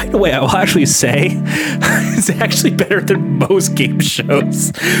 which, by the way, I will actually say is actually better than most game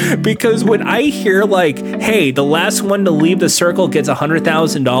shows. Because when I hear like, hey, the last one to leave the circle gets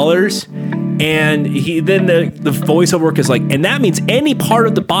 $100,000, And then the voiceover work is like, and that means any part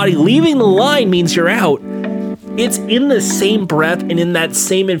of the body leaving the line means you're out. It's in the same breath and in that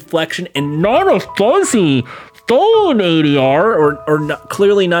same inflection, and not a fuzzy stolen ADR or not,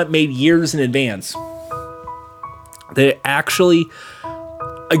 clearly not made years in advance. They actually,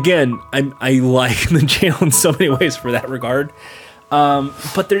 again, I like the channel in so many ways for that regard.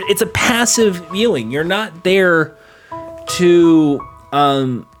 But it's a passive viewing. You're not there to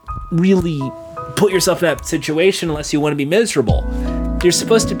really put yourself in that situation unless you want to be miserable. You're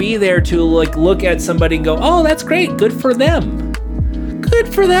supposed to be there to like look at somebody and go, oh, that's great, good for them. Good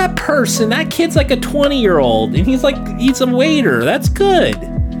for that person. That kid's like a 20-year-old and he's a waiter. That's good.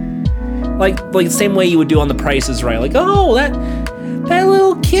 Like the same way you would do on The Price is Right. Like, oh, that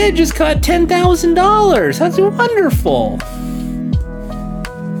little kid just got $10,000. That's wonderful.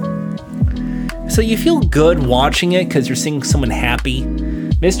 So you feel good watching it because you're seeing someone happy.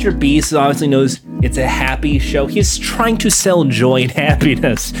 Mr. Beast obviously knows it's a happy show. He's trying to sell joy and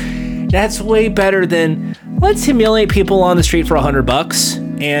happiness. That's way better than let's humiliate people on the street for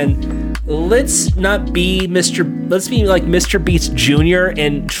 $100 and let's be like Mr. Beast Jr.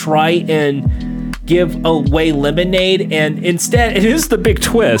 and try and give away lemonade. And instead, it is the big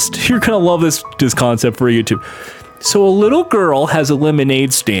twist. You're gonna love this concept for YouTube. So a little girl has a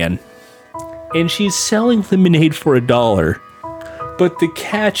lemonade stand and she's selling lemonade for $1. But the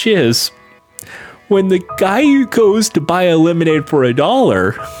catch is, when the guy goes to buy a lemonade for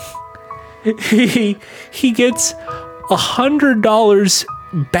 $1, he gets $100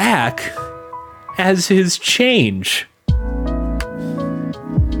 back as his change.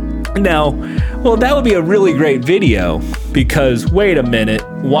 Now, well, that would be a really great video because wait a minute,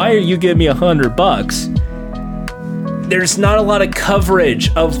 why are you giving me $100? There's not a lot of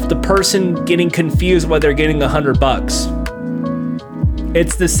coverage of the person getting confused why they're getting $100.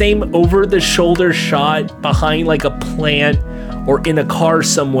 It's the same over-the-shoulder shot behind like a plant or in a car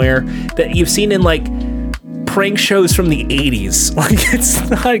somewhere that you've seen in like prank shows from the 80s. Like, it's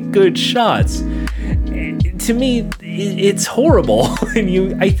not good shots. To me, it's horrible.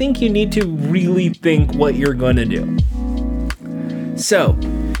 And I think you need to really think what you're gonna do. So,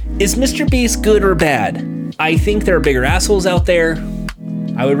 is Mr. Beast good or bad? I think there are bigger assholes out there.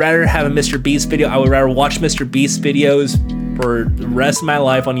 I would rather have a Mr. Beast video. I would rather watch Mr. Beast videos for the rest of my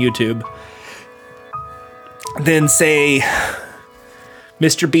life on YouTube than say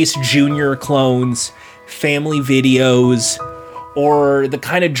Mr. Beast Jr. clones, family videos, or the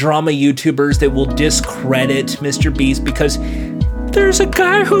kind of drama YouTubers that will discredit Mr. Beast because there's a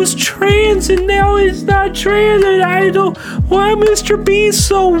guy who's trans and now he's not trans and I don't, why Mr. Beast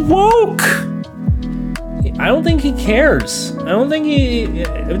so woke? I don't think he cares. I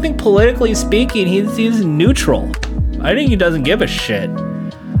think politically speaking, he's neutral. I think he doesn't give a shit.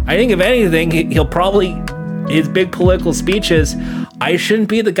 I think if anything, he'll probably, his big political speech is, I shouldn't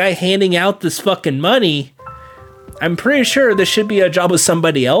be the guy handing out this fucking money. I'm pretty sure this should be a job of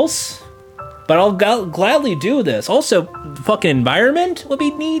somebody else, but I'll gladly do this. Also, the fucking environment would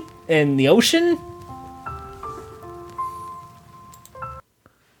be neat, and the ocean.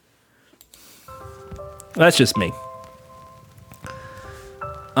 That's just me.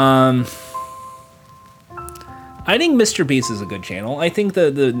 I think Mr. Beast is a good channel. I think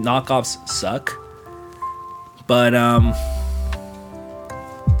the knockoffs suck, but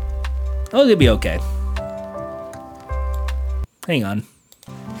it'll be okay. Hang on.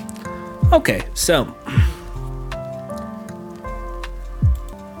 Okay, so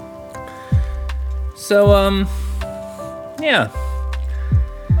yeah.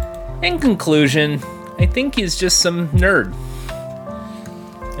 In conclusion, I think he's just some nerd.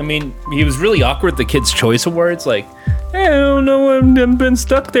 I mean, he was really awkward at the Kids' Choice Awards. Like, hey, I don't know, I've been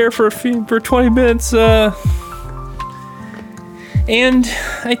stuck there for 20 minutes. And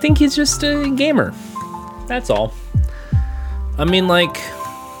I think he's just a gamer. That's all. I mean, like,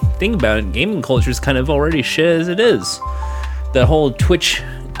 think about it. Gaming culture is kind of already shit as it is. The whole Twitch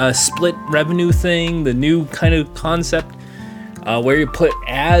split revenue thing, the new kind of concept where you put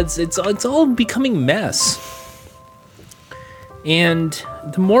ads, it's all becoming mess. And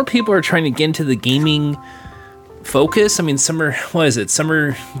the more people are trying to get into the gaming focus, I mean, Summer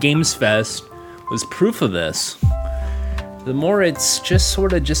Games Fest was proof of this. The more it's just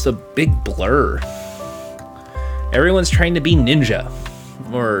sort of just a big blur. Everyone's trying to be Ninja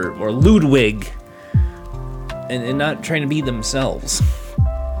or Ludwig and not trying to be themselves.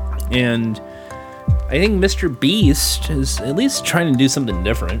 And I think Mr. Beast is at least trying to do something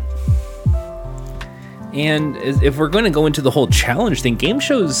different. And if we're going to go into the whole challenge thing, game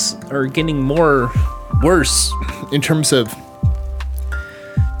shows are getting worse in terms of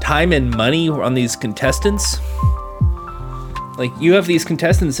time and money on these contestants. Like, you have these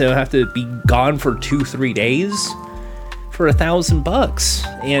contestants that have to be gone for 2-3 days for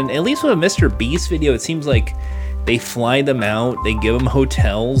 $1,000. And at least with a Mr. Beast video, it seems like they fly them out, they give them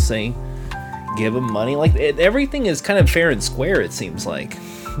hotels, they give them money. Like, everything is kind of fair and square, it seems like.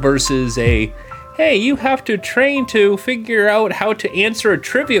 Versus a, hey, you have to train to figure out how to answer a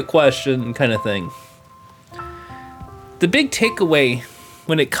trivia question kind of thing. The big takeaway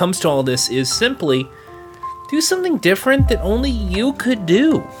when it comes to all this is simply do something different that only you could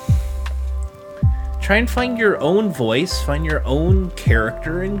do. Try and find your own voice, find your own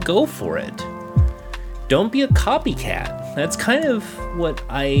character, and go for it. Don't be a copycat. That's kind of what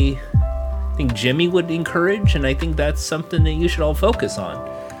I think Jimmy would encourage, and I think that's something that you should all focus on.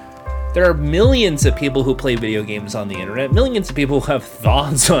 There are millions of people who play video games on the internet, millions of people who have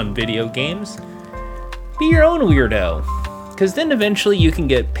thoughts on video games. Be your own weirdo, because then eventually you can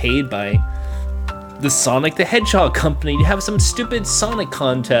get paid by the Sonic the Hedgehog company to have some stupid Sonic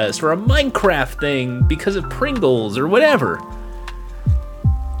contest or a Minecraft thing because of Pringles or whatever.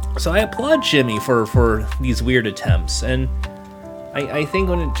 So I applaud Jimmy for these weird attempts, and I think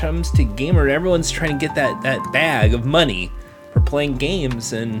when it comes to gamer, everyone's trying to get that bag of money for playing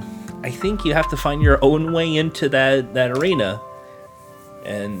games, and I think you have to find your own way into that arena.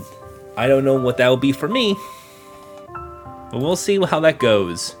 And I don't know what that will be for me, but we'll see how that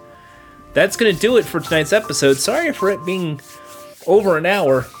goes. That's going to do it for tonight's episode. Sorry for it being over an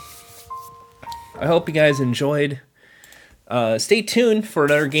hour. I hope you guys enjoyed. Stay tuned for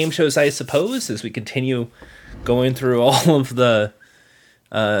another game shows, I suppose, as we continue going through all of the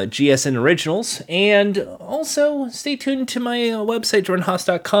GSN originals. And also, stay tuned to my website,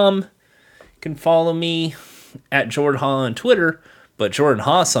 jordanhaas.com. You can follow me at Jordan Haas on Twitter, but Jordan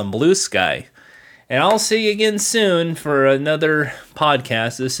Haas on Blue Sky. And I'll see you again soon for another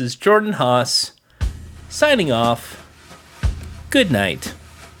podcast. This is Jordan Haas, signing off. Good night.